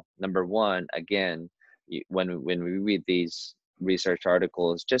 number one, again, when we read these research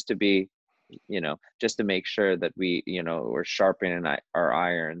articles, just to be, just to make sure that we're sharpening our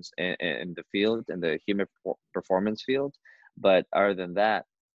irons in the field, in the human performance field. But other than that,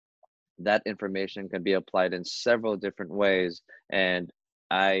 that information can be applied in several different ways. And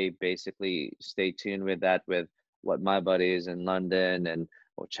I basically stay tuned with that, with what my buddies in London and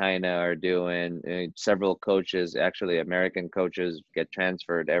what China are doing. And several coaches, actually American coaches, get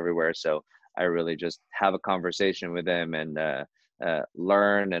transferred everywhere. So I really just have a conversation with them and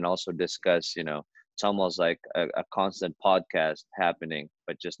learn, and also discuss. It's almost like a constant podcast happening,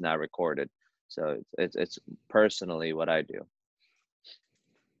 but just not recorded. So it's personally what I do.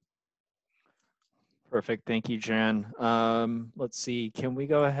 Perfect. Thank you, Jan. Let's see. Can we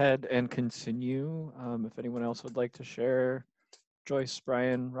go ahead and continue? If anyone else would like to share. Joyce,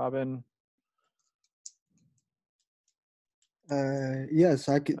 Brian, Robin. Yes,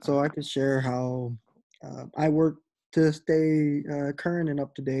 I could. So I could share how I work to stay current and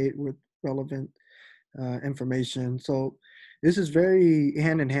up to date with relevant information. So this is very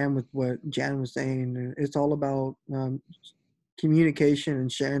hand in hand with what Jan was saying. It's all about communication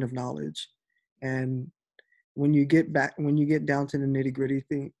and sharing of knowledge. And when you get down to the nitty gritty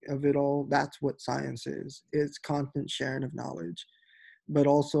thing of it all, that's what science is. It's constant sharing of knowledge, but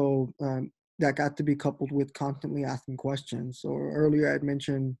also that got to be coupled with constantly asking questions. So earlier I'd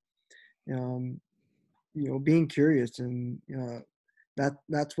mentioned, being curious, and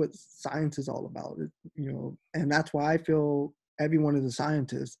that's what science is all about. And that's why I feel everyone is a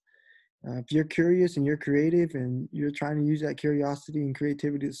scientist. If you're curious and you're creative and you're trying to use that curiosity and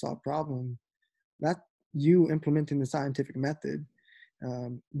creativity to solve problems, that's you implementing the scientific method.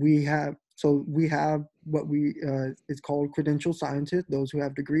 We have what it's called credentialed scientists, those who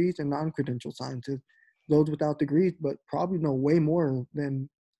have degrees, and non-credentialed scientists, those without degrees, but probably know way more than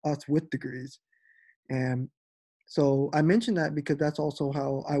us with degrees. And so I mention that because that's also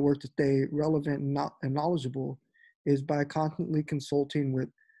how I work to stay relevant and knowledgeable, is by constantly consulting with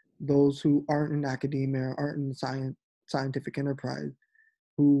those who aren't in academia, aren't in the scientific enterprise,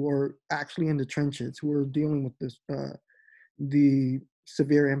 who are actually in the trenches, who are dealing with this, the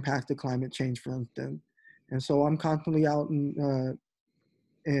severe impact of climate change, for instance. And so I'm constantly out in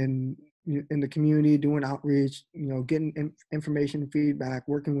the community doing outreach, getting information and feedback,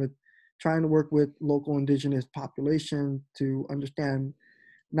 trying to work with local indigenous populations to understand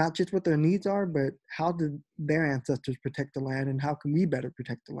not just what their needs are, but how did their ancestors protect the land, and how can we better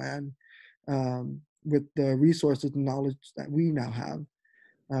protect the land with the resources and knowledge that we now have.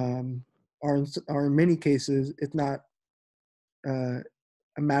 Or in many cases, it's not a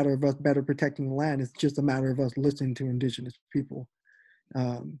matter of us better protecting the land. It's just a matter of us listening to indigenous people,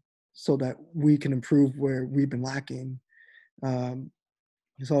 so that we can improve where we've been lacking.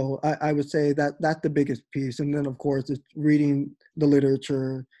 So I would say that that's the biggest piece. And then, of course, it's reading the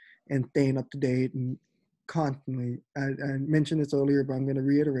literature and staying up to date, and constantly, I mentioned this earlier, but I'm going to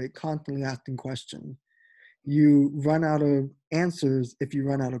reiterate, constantly asking questions. You run out of answers if you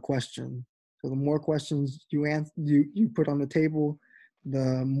run out of questions. So the more questions you put on the table,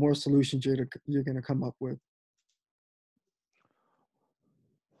 the more solutions you're going to come up with.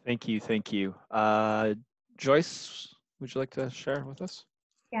 Thank you. Thank you. Joyce, would you like to share with us?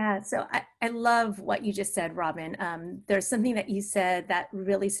 Yeah, so I love what you just said, Robin. There's something that you said that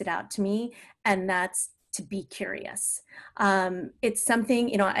really stood out to me, and that's to be curious. It's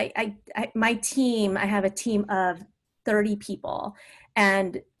something, my team, I have a team of 30 people,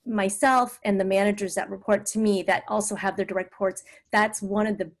 and myself and the managers that report to me that also have their direct reports, that's one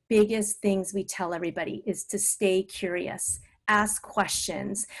of the biggest things we tell everybody, is to stay curious. Ask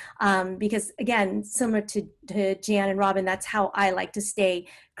questions, because again, similar to Jan and Robin, that's how I like to stay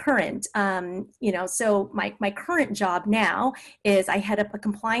current. So my current job now is I head up a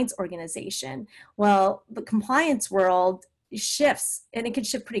compliance organization. Well, the compliance world shifts, and it can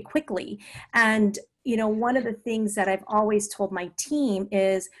shift pretty quickly. And one of the things that I've always told my team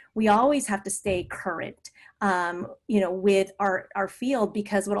is we always have to stay current. with our field,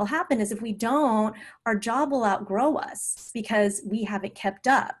 because what will happen is if we don't, our job will outgrow us because we haven't kept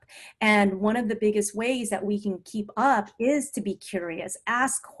up. And one of the biggest ways that we can keep up is to be curious,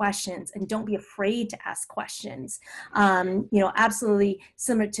 ask questions, and don't be afraid to ask questions. Absolutely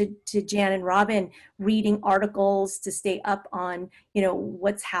similar to Jan and Robin, reading articles to stay up on,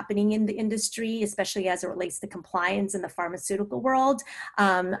 what's happening in the industry, especially as it relates to compliance in the pharmaceutical world.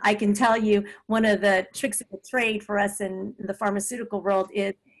 I can tell you one of the tricks of the trade for us in the pharmaceutical world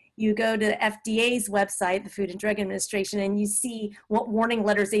is you go to the FDA's website, the Food and Drug Administration, and you see what warning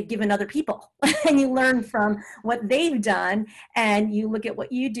letters they've given other people. And you learn from what they've done, and you look at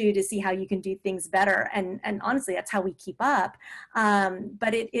what you do to see how you can do things better. And honestly, that's how we keep up.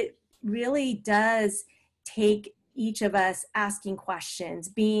 But it really does take each of us asking questions,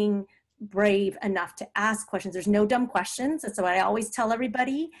 being brave enough to ask questions. There's no dumb questions. That's what I always tell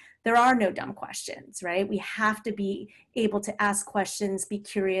everybody. There are no dumb questions, right? We have to be able to ask questions, be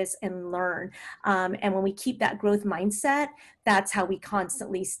curious, and learn. And when we keep that growth mindset, that's how we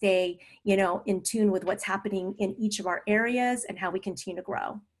constantly stay, in tune with what's happening in each of our areas and how we continue to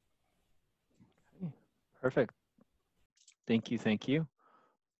grow. Perfect. Thank you. Thank you.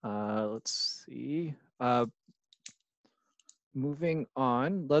 Let's see. Moving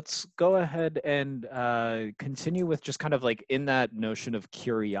on, let's go ahead and continue with just kind of like in that notion of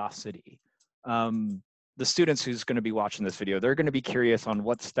curiosity. The students who's going to be watching this video, they're going to be curious on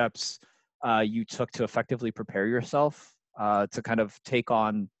what steps you took to effectively prepare yourself to kind of take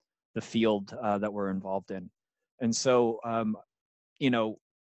on the field that we're involved in. And so,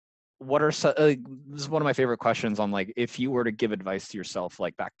 what are this is one of my favorite questions on, like, if you were to give advice to yourself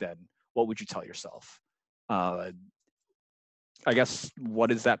like back then, what would you tell yourself? I guess, what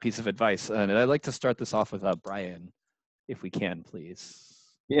is that piece of advice? And I'd like to start this off with Brian, if we can, please.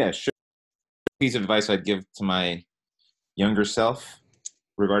 Yeah, sure. Piece of advice I'd give to my younger self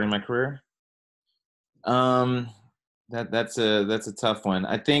regarding my career. That's a tough one.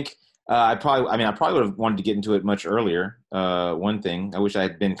 I think I probably would have wanted to get into it much earlier. One thing, I wish I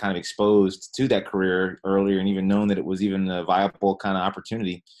had been kind of exposed to that career earlier and even known that it was even a viable kind of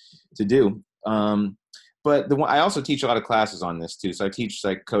opportunity to do. But I also teach a lot of classes on this too. So I teach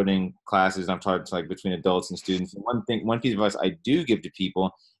like coding classes. I've taught like between adults and students. And one piece of advice I do give to people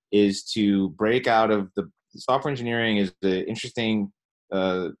is to break out of the software engineering is the interesting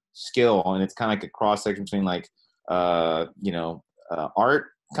skill, and it's kind of like a cross section between like art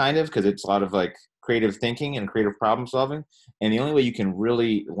kind of, because it's a lot of like creative thinking and creative problem solving. And the only way you can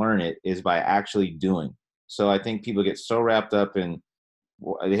really learn it is by actually doing. So I think people get so wrapped up in,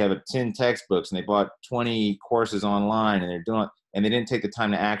 they have 10 textbooks and they bought 20 courses online and they're doing, and they didn't take the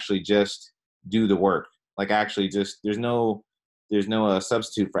time to actually just do the work. Like actually just, there's no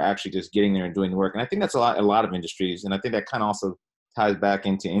substitute for actually just getting there and doing the work. And I think that's a lot of industries. And I think that kind of also ties back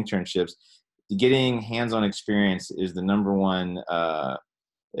into internships. Getting hands-on experience is the number one,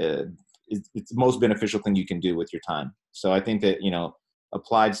 it's the most beneficial thing you can do with your time. So I think that,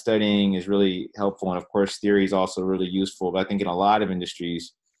 applied studying is really helpful. And of course, theory is also really useful. But I think in a lot of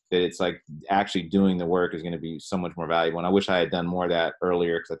industries that it's like actually doing the work is going to be so much more valuable. And I wish I had done more of that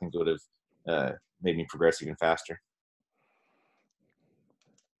earlier, because I think it would have made me progress even faster.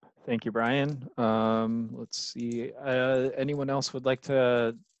 Thank you, Brian. Let's see. Anyone else would like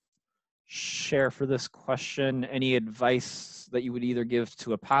to share for this question? Any advice that you would either give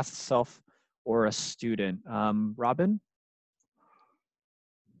to a past self or a student? Robin?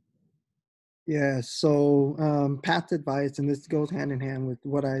 Yeah, so past advice, and this goes hand in hand with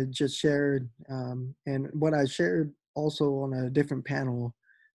what I just shared, and what I shared also on a different panel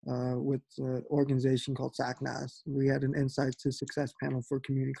with an organization called SACNAS. We had an Insight to Success panel for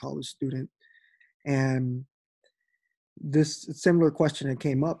community college students. And this similar question that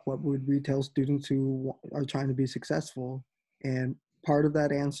came up: what would we tell students who are trying to be successful? And part of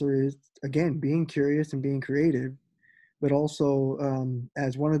that answer is, again, being curious and being creative. But also,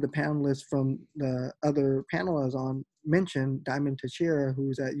 as one of the panelists from the other panel I was on mentioned, Diamond Teixeira,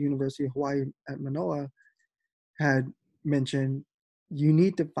 who's at University of Hawaii at Manoa, had mentioned, you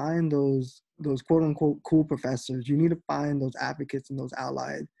need to find those quote unquote cool professors. You need to find those advocates and those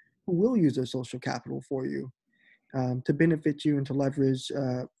allies who will use their social capital for you, to benefit you and to leverage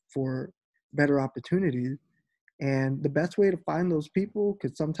for better opportunities. And the best way to find those people,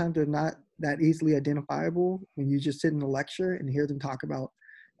 because sometimes they're not that easily identifiable when you just sit in a lecture and hear them talk about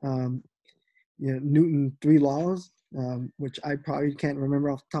Newton's 3 laws, which I probably can't remember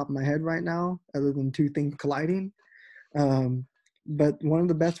off the top of my head right now, other than 2 things colliding. But one of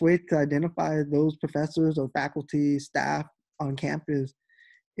the best ways to identify those professors or faculty, staff on campus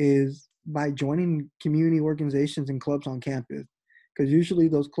is by joining community organizations and clubs on campus, because usually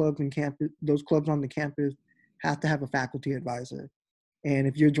those clubs on the campus have to have a faculty advisor. And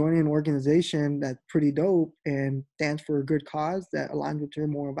if you're joining an organization that's pretty dope and stands for a good cause that aligns with your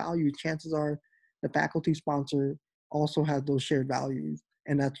moral values, chances are the faculty sponsor also has those shared values.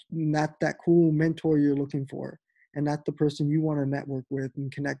 And that's not that cool mentor you're looking for. And that's the person you want to network with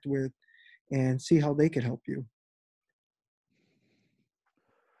and connect with and see how they could help you.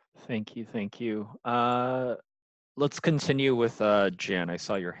 Thank you, thank you. Let's continue with Jan. I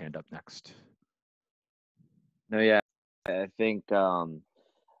saw your hand up next. No, yeah, I think the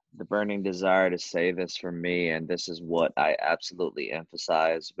burning desire to say this for me, and this is what I absolutely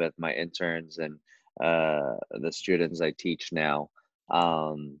emphasize with my interns and the students I teach now,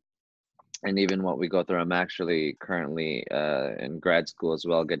 and even what we go through. I'm actually currently in grad school as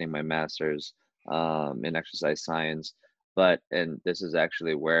well, getting my master's in exercise science. And this is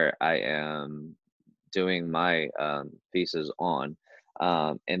actually where I am doing my thesis on,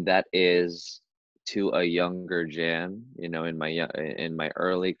 and that is to a younger Jan. In my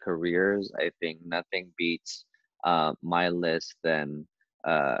early careers, I think nothing beats my list than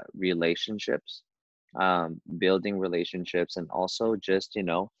relationships, building relationships, and also just in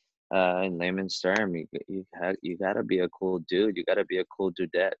layman's term, you gotta be a cool dude. You gotta be a cool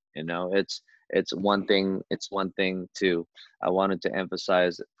dudette. It's one thing. It's one thing to I wanted to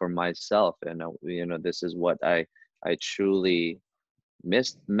emphasize for myself. This is what I truly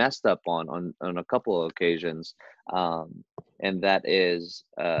messed up on a couple of occasions, and that is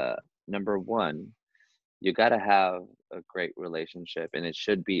number one, you got to have a great relationship, and it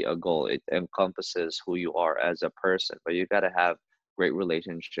should be a goal. It encompasses who you are as a person, but you got to have great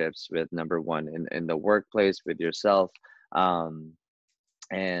relationships with, number one, in the workplace, with yourself,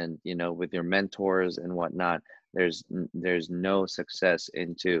 and with your mentors and whatnot. There's no success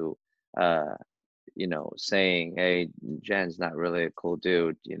into saying, hey, Jen's not really a cool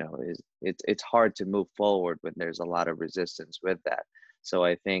dude. It's hard to move forward when there's a lot of resistance with that. So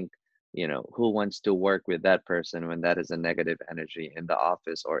I think, who wants to work with that person when that is a negative energy in the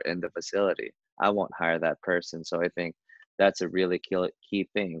office or in the facility? I won't hire that person. So I think that's a really key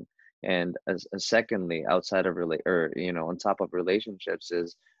thing. And secondly, outside of on top of relationships,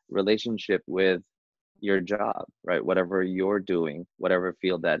 is relationship with your job, right? Whatever you're doing, whatever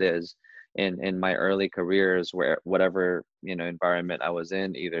field that is. In my early careers, where whatever environment I was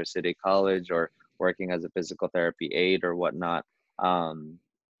in, either city college or working as a physical therapy aide or whatnot,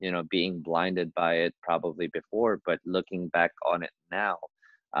 being blinded by it probably before, but looking back on it now,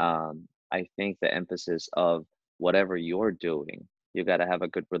 I think the emphasis of whatever you're doing, you got to have a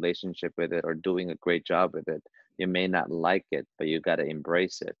good relationship with it or doing a great job with it. You may not like it, but you got to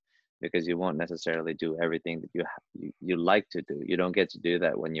embrace it, because you won't necessarily do everything that you like to do. You don't get to do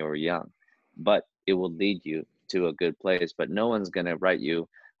that when you're young, but it will lead you to a good place. But no one's going to write you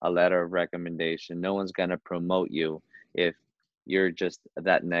a letter of recommendation. No one's going to promote you if you're just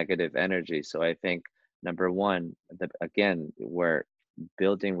that negative energy. So I think, number one, again, we're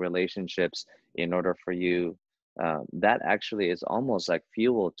building relationships in order for you. That actually is almost like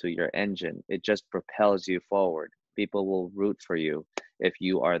fuel to your engine. It just propels you forward. People will root for you if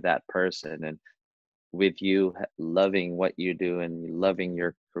you are that person. And with you loving what you do and loving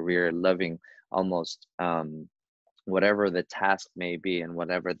your career, loving almost whatever the task may be and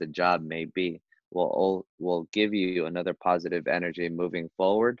whatever the job may be, will give you another positive energy moving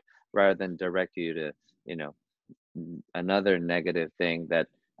forward, rather than direct you to another negative thing that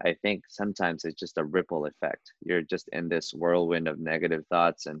I think sometimes it's just a ripple effect. You're just in this whirlwind of negative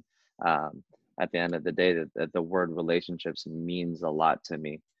thoughts. And at the end of the day, the word relationships means a lot to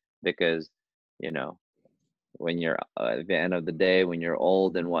me, because when you're at the end of the day, when you're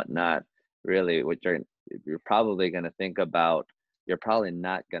old and whatnot, really what you're probably going to think about, you're probably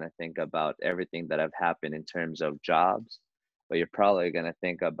not going to think about everything that have happened in terms of jobs, but you're probably going to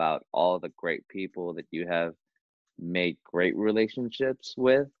think about all the great people that you have made great relationships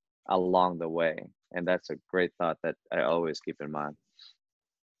with along the way. And that's a great thought that I always keep in mind.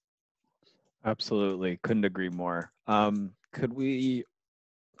 Absolutely, couldn't agree more. Could we,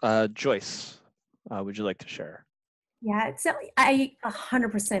 Joyce, would you like to share? Yeah, so I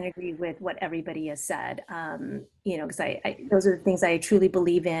 100% agree with what everybody has said, because I those are the things I truly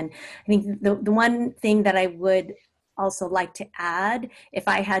believe in. I think the one thing that I would also like to add, if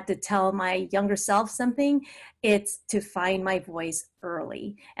I had to tell my younger self something, it's to find my voice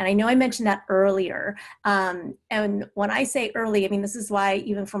early. And I know I mentioned that earlier. And when I say early, I mean, this is why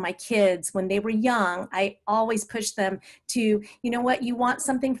even for my kids, when they were young, I always push them to, you know what, you want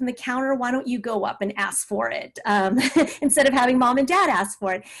something from the counter, why don't you go up and ask for it instead of having mom and dad ask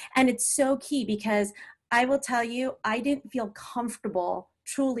for it. And it's so key because I will tell you, I didn't feel comfortable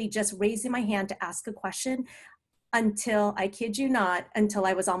truly just raising my hand to ask a question until, I kid you not, until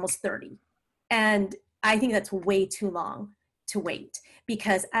I was almost 30. And I think that's way too long to wait,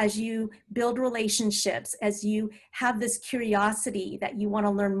 because as you build relationships, as you have this curiosity that you want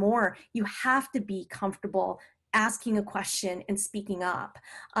to learn more, you have to be comfortable asking a question and speaking up,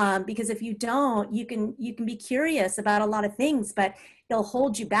 because if you don't, you can be curious about a lot of things, but it'll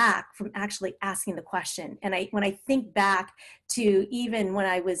hold you back from actually asking the question. And when I think back to even when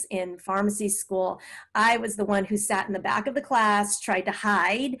I was in pharmacy school, I was the one who sat in the back of the class, tried to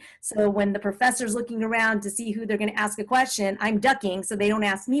hide. So when the professor's looking around to see who they're going to ask a question, I'm ducking so they don't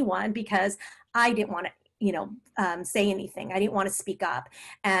ask me one, because I didn't want to, say anything. I didn't want to speak up.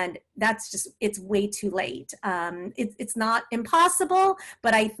 And that's just, it's way too late. It's not impossible,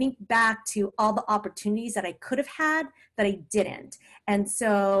 but I think back to all the opportunities that I could have had that I didn't. And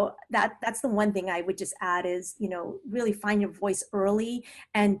so that's the one thing I would just add is, really find your voice early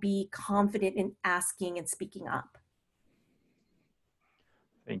and be confident in asking and speaking up.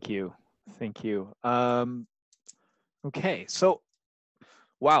 Thank you. Thank you. Okay, so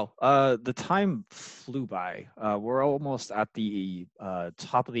wow, the time flew by. We're almost at the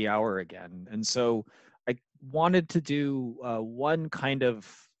top of the hour again. And so I wanted to do one kind of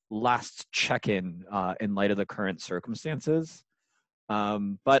last check-in in light of the current circumstances.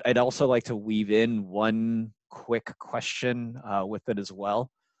 But I'd also like to weave in one quick question with it as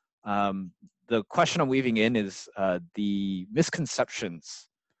well. The question I'm weaving in is the misconceptions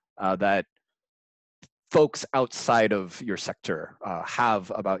that folks outside of your sector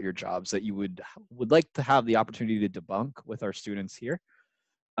have about your jobs that you would like to have the opportunity to debunk with our students here.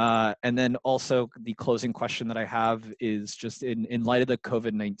 And then also the closing question that I have is just in light of the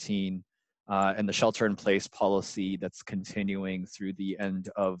COVID-19 and the shelter in place policy that's continuing through the end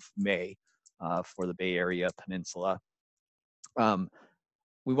of May for the Bay Area Peninsula.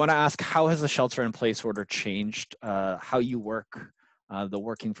 We want to ask, how has the shelter in place order changed how you work? The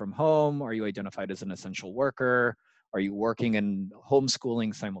working from home, are you identified as an essential worker? Are you working and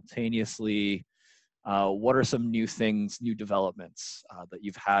homeschooling simultaneously? What are some new things, new developments that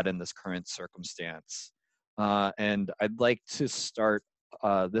you've had in this current circumstance? And I'd like to start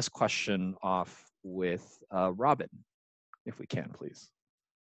this question off with Robin, if we can, please.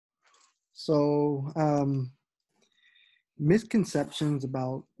 So misconceptions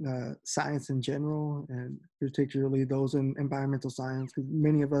about science in general, and particularly those in environmental science, because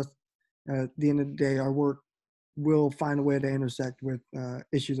many of us, at the end of the day, our work will find a way to intersect with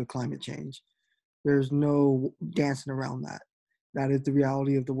issues of climate change. There's no dancing around that. That is the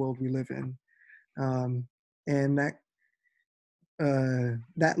reality of the world we live in. And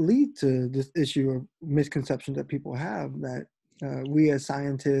that leads to this issue of misconceptions that people have, that we as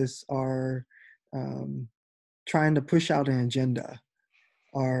scientists are trying to push out an agenda,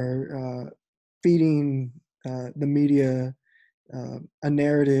 are feeding the media a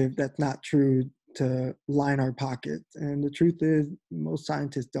narrative that's not true to line our pockets. And the truth is, most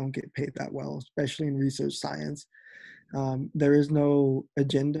scientists don't get paid that well, especially in research science. There is no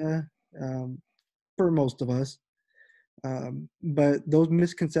agenda for most of us. But those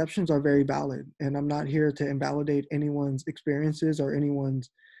misconceptions are very valid. And I'm not here to invalidate anyone's experiences or anyone's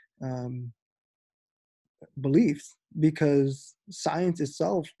beliefs, because science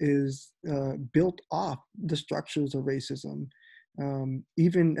itself is built off the structures of racism.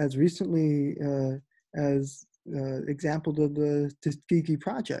 Even as recently as examples of the Tuskegee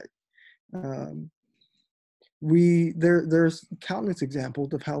Project. There's countless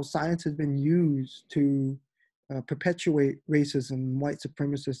examples of how science has been used to perpetuate racism, white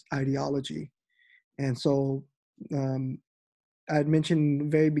supremacist ideology. And so I had mentioned in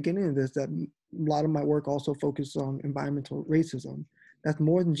the very beginning of this that a lot of my work also focuses on environmental racism. That's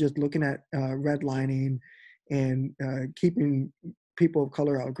more than just looking at redlining and keeping people of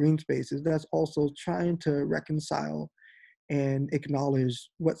color out of green spaces. That's also trying to reconcile and acknowledge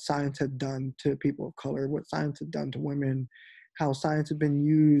what science had done to people of color, what science had done to women, how science had been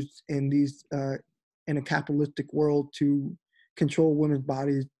used in these in a capitalistic world to control women's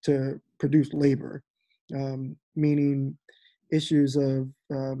bodies to produce labor, meaning issues of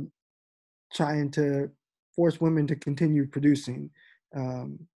trying to force women to continue producing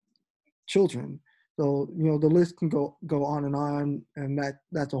children. So, the list can go on, and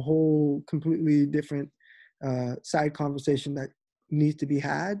that's a whole completely different side conversation that needs to be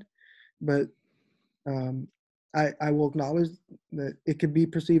had. But I will acknowledge that it could be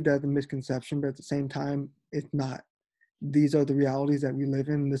perceived as a misconception, but at the same time, it's not. These are the realities that we live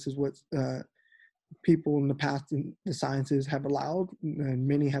in. This is what people in the past in the sciences have allowed, and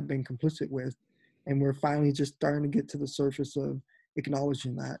many have been complicit with. And we're finally just starting to get to the surface of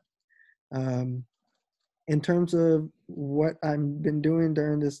acknowledging that. In terms of what I've been doing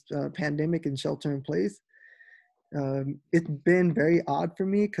during this pandemic and shelter in place, it's been very odd for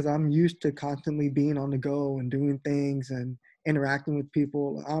me because I'm used to constantly being on the go and doing things and interacting with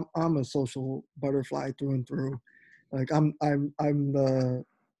people. I'm a social butterfly through and through. Like I'm the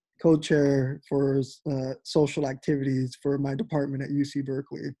co-chair for social activities for my department at UC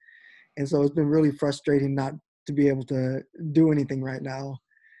Berkeley, and so it's been really frustrating not to be able to do anything right now.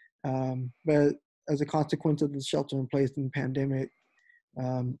 But as a consequence of the shelter in place and the pandemic,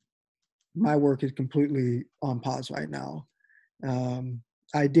 my work is completely on pause right now.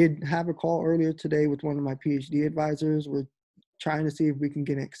 I did have a call earlier today with one of my PhD advisors. We're trying to see if we can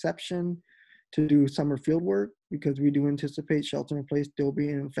get an exception to do summer field work because we do anticipate shelter in place still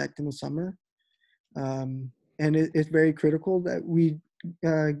being in effect in the summer. And it's very critical that we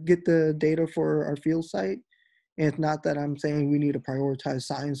get the data for our field site. And it's not that I'm saying we need to prioritize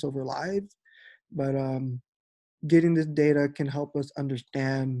science over lives, but getting this data can help us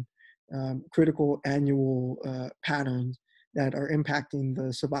understand critical annual patterns that are impacting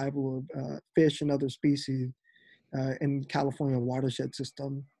the survival of fish and other species in California watershed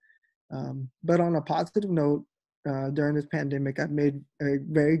system. But on a positive note, during this pandemic, I've made a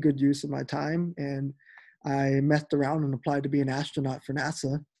very good use of my time, and I messed around and applied to be an astronaut for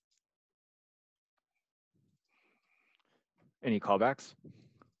NASA. Any callbacks?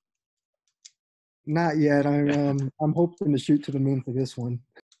 Not yet. I'm hoping to shoot to the moon for this one.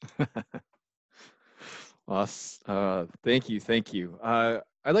 Well, thank you.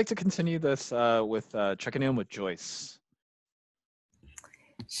 I'd like to continue this with checking in with Joyce.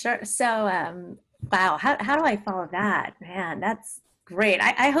 Sure. So, wow, how do I follow that? Man, that's great.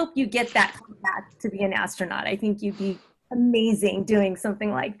 I hope you get that path to be an astronaut. I think you'd be amazing doing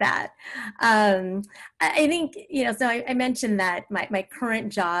something like that. I think, so I mentioned that my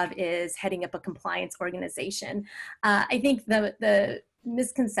current job is heading up a compliance organization. I think the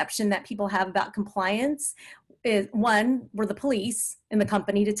misconception that people have about compliance is, one, we're the police in the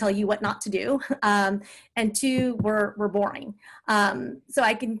company to tell you what not to do, and two, we're boring. So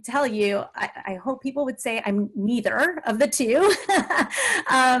I can tell you, I hope people would say I'm neither of the two.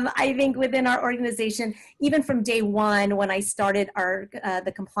 I think within our organization, even from day one, when I started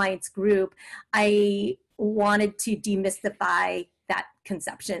the compliance group, I wanted to demystify that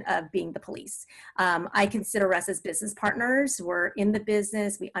conception of being the police. I consider us as business partners. We're in the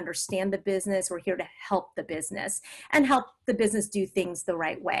business, we understand the business, we're here to help the business and help the business do things the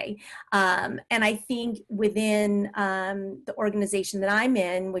right way. And I think within the organization that I'm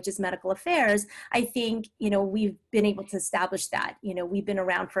in, which is medical affairs, I think, we've been able to establish that. We've been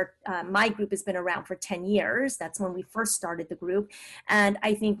around for, my group has been around for 10 years. That's when we first started the group. And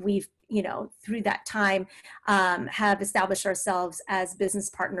I think we've, through that time, have established ourselves as business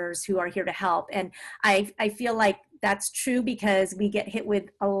partners who are here to help. And I feel like that's true because we get hit with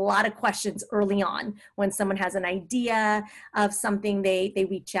a lot of questions early on. When someone has an idea of something, they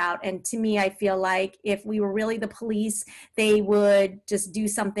reach out. And to me, I feel like if we were really the police, they would just do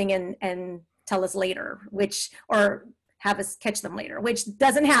something and tell us later, or have us catch them later, which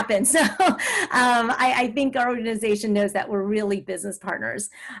doesn't happen. So I think our organization knows that we're really business partners.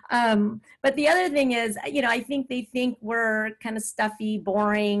 But the other thing is, I think they think we're kind of stuffy,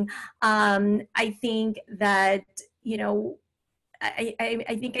 boring. I think that,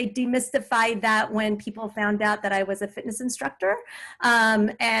 I think I demystified that when people found out that I was a fitness instructor.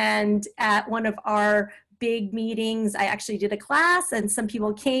 And at one of our big meetings, I actually did a class and some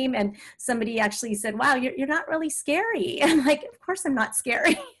people came and somebody actually said, wow, you're not really scary. And I'm like, of course I'm not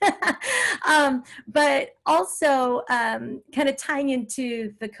scary. But also kind of tying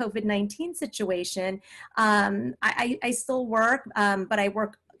into the COVID-19 situation, I still work, but I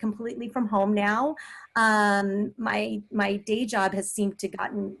work completely from home now. My day job has seemed to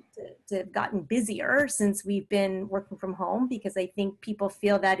have gotten busier since we've been working from home, because I think people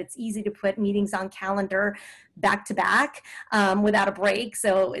feel that it's easy to put meetings on calendar back to back without a break.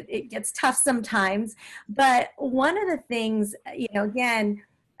 So it gets tough sometimes. But one of the things, again,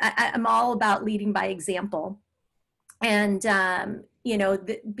 I'm all about leading by example. And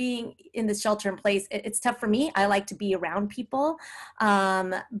being in the shelter in place, it's tough for me. I like to be around people.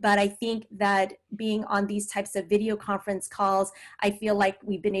 But I think that being on these types of video conference calls, I feel like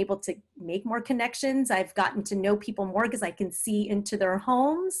we've been able to make more connections. I've gotten to know people more because I can see into their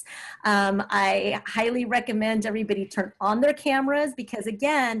homes. I highly recommend everybody turn on their cameras because,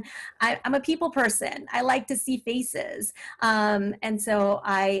 again, I'm a people person. I like to see faces. And so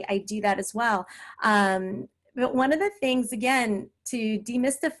I do that as well. But one of the things, again, to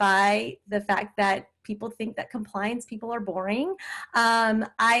demystify the fact that people think that compliance people are boring,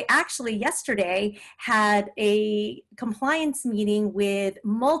 I actually yesterday had a compliance meeting with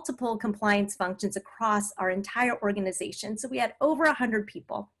multiple compliance functions across our entire organization. So we had over 100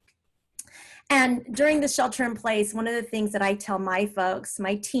 people. And during the shelter in place, one of the things that I tell my folks,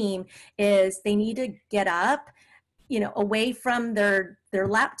 my team, is they need to get up, away from their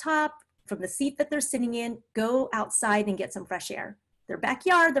laptop, from the seat that they're sitting in, go outside and get some fresh air. Their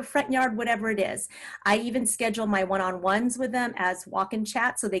backyard, their front yard, whatever it is. I even schedule my one-on-ones with them as walk-in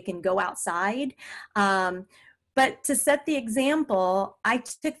chat so they can go outside. But to set the example, I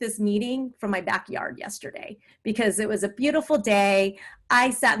took this meeting from my backyard yesterday because it was a beautiful day.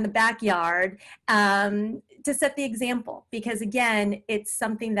 I sat in the backyard to set the example because, again, it's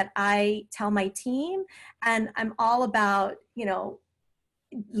something that I tell my team, and I'm all about,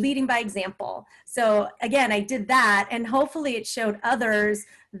 leading by example. So again, I did that, and hopefully it showed others,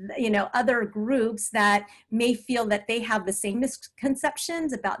 other groups that may feel that they have the same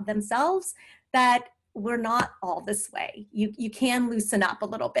misconceptions about themselves, that we're not all this way. You can loosen up a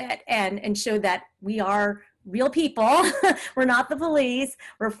little bit and show that we are real people. We're not the police.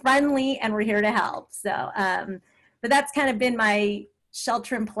 We're friendly and we're here to help. So, but that's kind of been my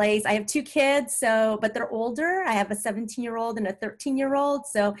shelter in place. I have 2 kids, but they're older. I have a 17-year-old and a 13-year-old,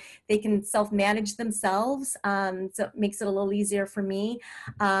 so they can self-manage themselves. So it makes it a little easier for me.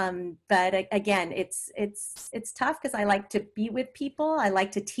 But again, it's tough because I like to be with people. I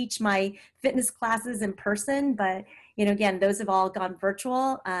like to teach my fitness classes in person, but again, those have all gone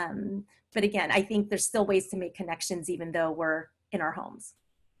virtual. But again, I think there's still ways to make connections even though we're in our homes.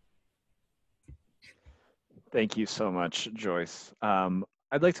 Thank you so much, Joyce.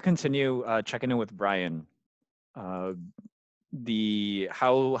 I'd like to continue checking in with Brian. How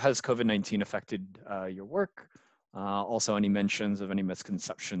has COVID-19 affected your work? Also, any mentions of any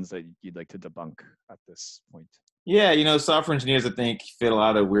misconceptions that you'd like to debunk at this point? Yeah, software engineers, I think, fit a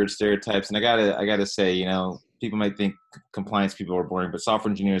lot of weird stereotypes. And I gotta say, people might think compliance people are boring, but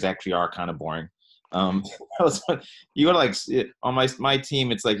software engineers actually are kind of boring. You go to on my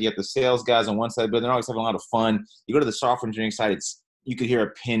team, it's like you have the sales guys on one side, but they're always having a lot of fun. You go to the software engineering side, you could hear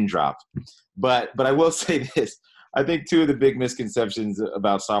a pin drop. But I will say this. I think 2 of the big misconceptions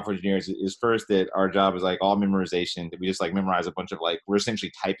about software engineers is first that our job is like all memorization, that we just memorize a bunch of we're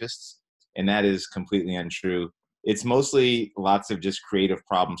essentially typists, and that is completely untrue. It's mostly lots of just creative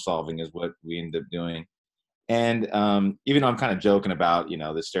problem solving is what we end up doing. And even though I'm kind of joking about, the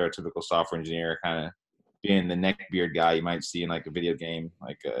stereotypical software engineer kind of being the neckbeard guy you might see in a video game,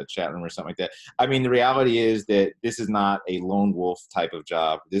 like a chat room or something like that. I mean, the reality is that this is not a lone wolf type of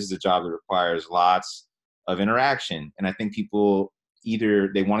job. This is a job that requires lots of interaction. And I think people either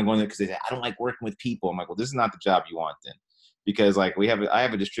they want to go in there because they say, I don't like working with people. I'm like, well, this is not the job you want then. Because I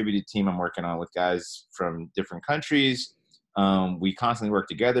have a distributed team I'm working on with guys from different countries. We constantly work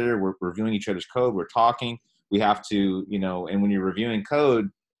together. We're reviewing each other's code. We're talking. We have to, and when you're reviewing code,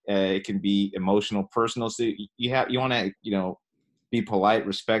 it can be emotional, personal. So you want to, be polite,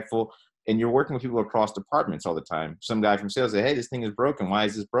 respectful, and you're working with people across departments all the time. Some guy from sales say, hey, this thing is broken. Why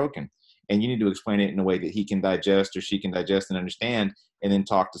is this broken? And you need to explain it in a way that he can digest or she can digest and understand, and then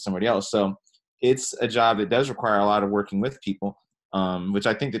talk to somebody else. So it's a job that does require a lot of working with people, which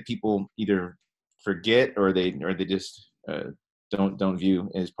I think that people either forget or they just don't view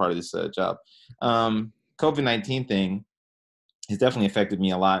as part of this job. COVID-19 thing has definitely affected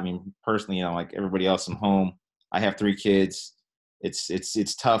me a lot. I mean, personally, like everybody else, I'm home. I have 3 kids.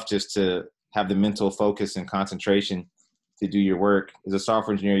 It's tough just to have the mental focus and concentration to do your work. As a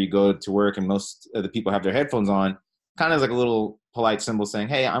software engineer, you go to work and most of the people have their headphones on, kind of like a little polite symbol saying,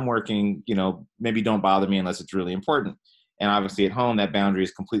 hey, I'm working, maybe don't bother me unless it's really important. And obviously at home, that boundary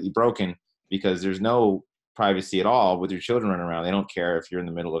is completely broken because there's no privacy at all with your children running around. They don't care if you're in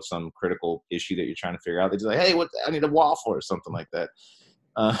the middle of some critical issue that you're trying to figure out. They're just like, hey, I need a waffle or something like that.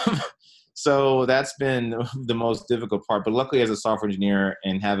 So that's been the most difficult part. But luckily, as a software engineer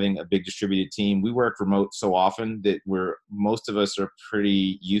and having a big distributed team, we work remote so often that most of us are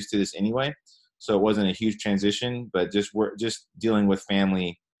pretty used to this anyway. So it wasn't a huge transition, but just dealing with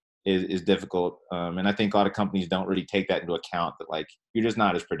family is difficult. And I think a lot of companies don't really take that into account, that like, you're just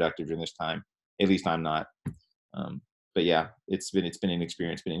not as productive during this time. At least I'm not. But yeah, it's been an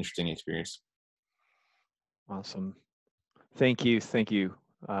experience, been an interesting experience. Awesome. Thank you. Thank you.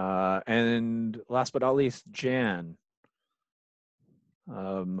 And last but not least, Jan.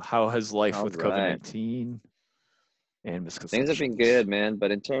 How has life All with right. COVID-19 and misconceptions? Things have been good, man.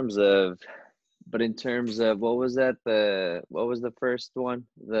 But in terms of what was that? What was the first one?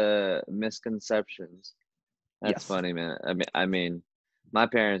 The misconceptions. That's Yes. funny, man. I mean, my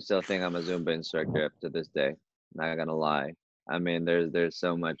parents still think I'm a Zumba instructor up to this day. Not gonna lie. I mean, there's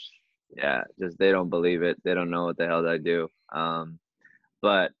so much. Yeah, just they don't believe it. They don't know what the hell I do.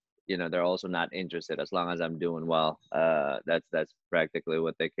 But you know, they're also not interested as long as I'm doing well. That's practically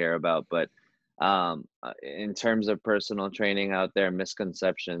what they care about. But in terms of personal training out there,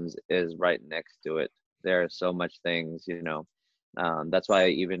 misconceptions is right next to it. There are so much things, you know. That's why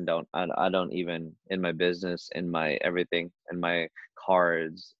I don't even, in my business, in my everything, in my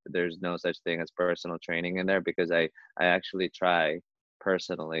cards, there's no such thing as personal training in there, because I actually try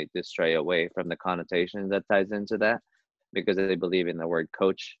personally to stray away from the connotation that ties into that, because I believe in the word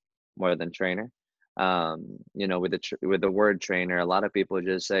coach more than trainer. You know, with with the word trainer, a lot of people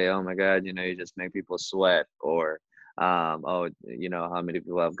just say, "Oh my God, you know, you just make people sweat," or "Oh, you know, how many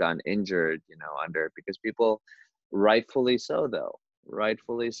people have gotten injured, you know, under," because people, rightfully so, though,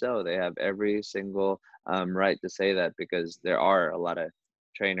 rightfully so, they have every single right to say that, because there are a lot of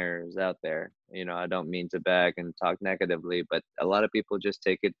trainers out there. You know, I don't mean to bag and talk negatively, but a lot of people just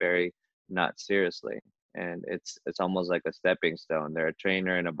take it very not seriously, and it's almost like a stepping stone. They're a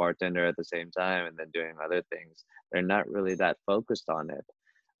trainer and a bartender at the same time, and then doing other things. They're not really that focused on it.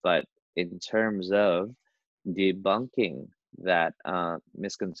 But in terms of debunking that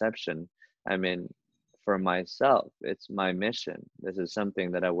misconception, I mean, for myself, it's my mission. This is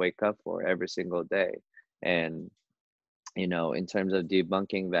something that I wake up for every single day. And you know, in terms of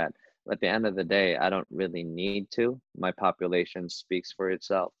debunking that, at the end of the day, I don't really need to. My population speaks for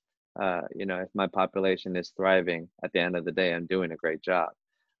itself. You know, if my population is thriving, at the end of the day, I'm doing a great job.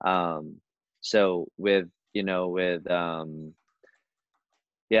 Um, so with, you know, with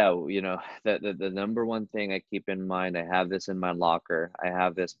yeah, you know, the number one thing I keep in mind, I have this in my locker. I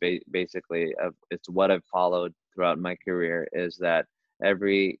have this basically, it's what I've followed throughout my career, is that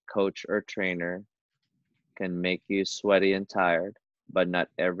every coach or trainer can make you sweaty and tired, but not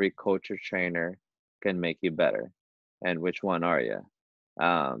every coach or trainer can make you better. And which one are you?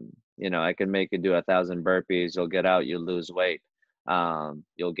 You know, I can make you do 1,000 burpees, you'll get out, you lose weight,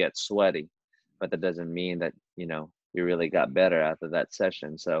 you'll get sweaty, but that doesn't mean that, you know, you really got better after that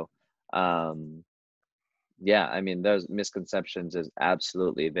session. So, yeah, I mean, those misconceptions is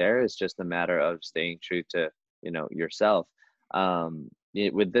absolutely there. It's just a matter of staying true to, you know, yourself.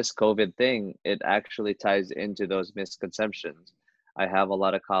 With this COVID thing, it actually ties into those misconceptions. I have a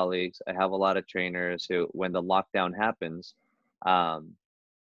lot of colleagues, I have a lot of trainers who, when the lockdown happens, um,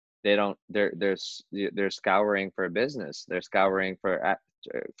 they don't, they're scouring for business. They're scouring for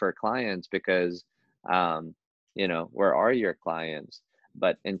clients, because, um, you know, where are your clients?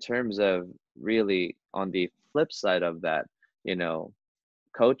 But in terms of really on the flip side of that, you know,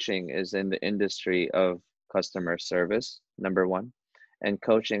 coaching is in the industry of customer service, number one, and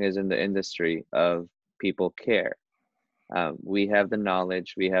coaching is in the industry of people care. We have the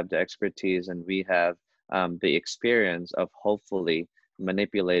knowledge, we have the expertise, and we have the experience of hopefully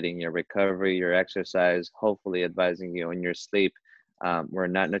manipulating your recovery, your exercise, hopefully advising you on your sleep. We're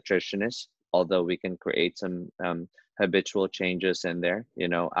not nutritionists, although we can create some habitual changes in there. You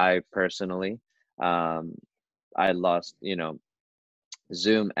know, I personally, um, I lost, you know,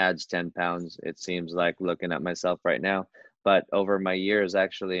 Zoom adds 10 pounds, it seems like, looking at myself right now. But over my years,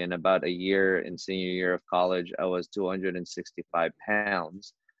 actually, in about a year, in senior year of college, I was 265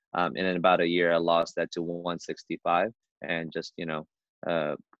 pounds. And in about a year, I lost that to 165, and just, you know,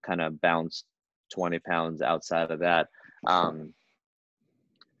 kind of bounced 20 pounds outside of that. Um,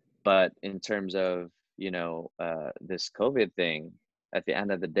 but in terms of, you know, this COVID thing, at the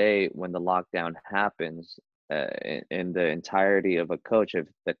end of the day, when the lockdown happens, in the entirety of a coach, if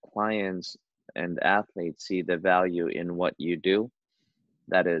the clients and athletes see the value in what you do,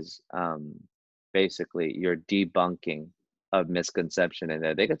 that is basically your debunking of misconception in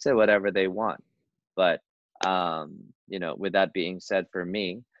there. They could say whatever they want, but you know, with that being said, for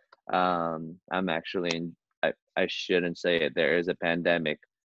me, I'm actually in, I shouldn't say it, there is a pandemic,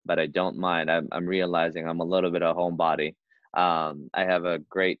 but I don't mind. I'm realizing I'm a little bit of homebody. I have a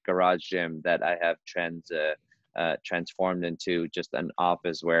great garage gym that I have transformed into just an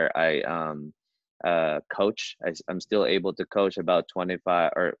office where coach. I'm still able to coach about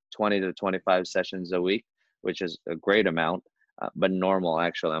 25 or 20 to 25 sessions a week, which is a great amount, but normal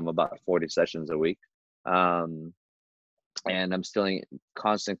actually. I'm about 40 sessions a week. And I'm still in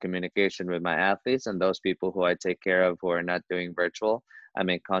constant communication with my athletes and those people who I take care of who are not doing virtual. I'm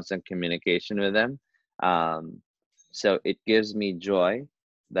in constant communication with them. So it gives me joy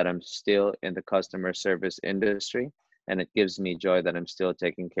that I'm still in the customer service industry, and it gives me joy that I'm still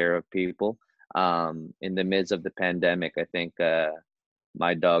taking care of people. In the midst of the pandemic, I think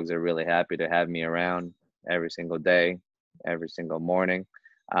my dogs are really happy to have me around every single day, every single morning.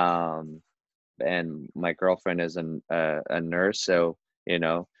 And my girlfriend is a nurse, so you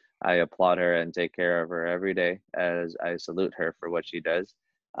know, I applaud her and take care of her every day as I salute her for what she does.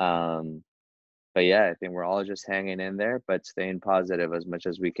 But yeah, I think we're all just hanging in there, but staying positive as much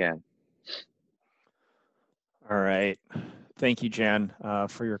as we can. All right. Thank you, Jan,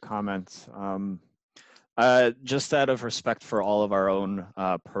 for your comments. Just out of respect for all of our own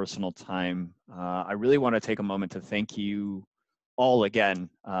personal time, I really want to take a moment to thank you all again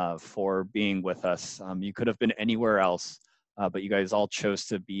for being with us. You could have been anywhere else, but you guys all chose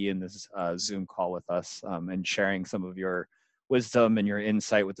to be in this Zoom call with us and sharing some of your wisdom and your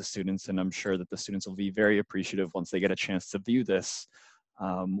insight with the students. And I'm sure that the students will be very appreciative once they get a chance to view this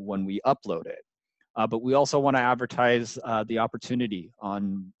when we upload it. But we also want to advertise the opportunity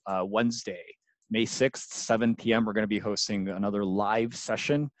on Wednesday, May 6th, 7 p.m. We're going to be hosting another live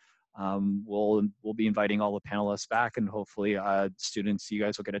session. We'll be inviting all the panelists back, and hopefully students, you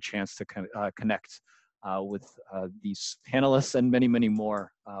guys will get a chance to connect with these panelists and many, many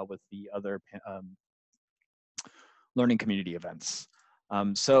more with the other learning community events.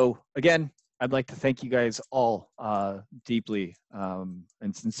 So again, I'd like to thank you guys all deeply and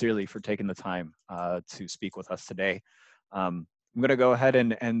sincerely for taking the time to speak with us today. I'm going to go ahead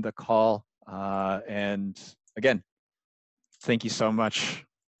and end the call. And again, thank you so much.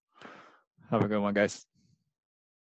 Have a good one, guys.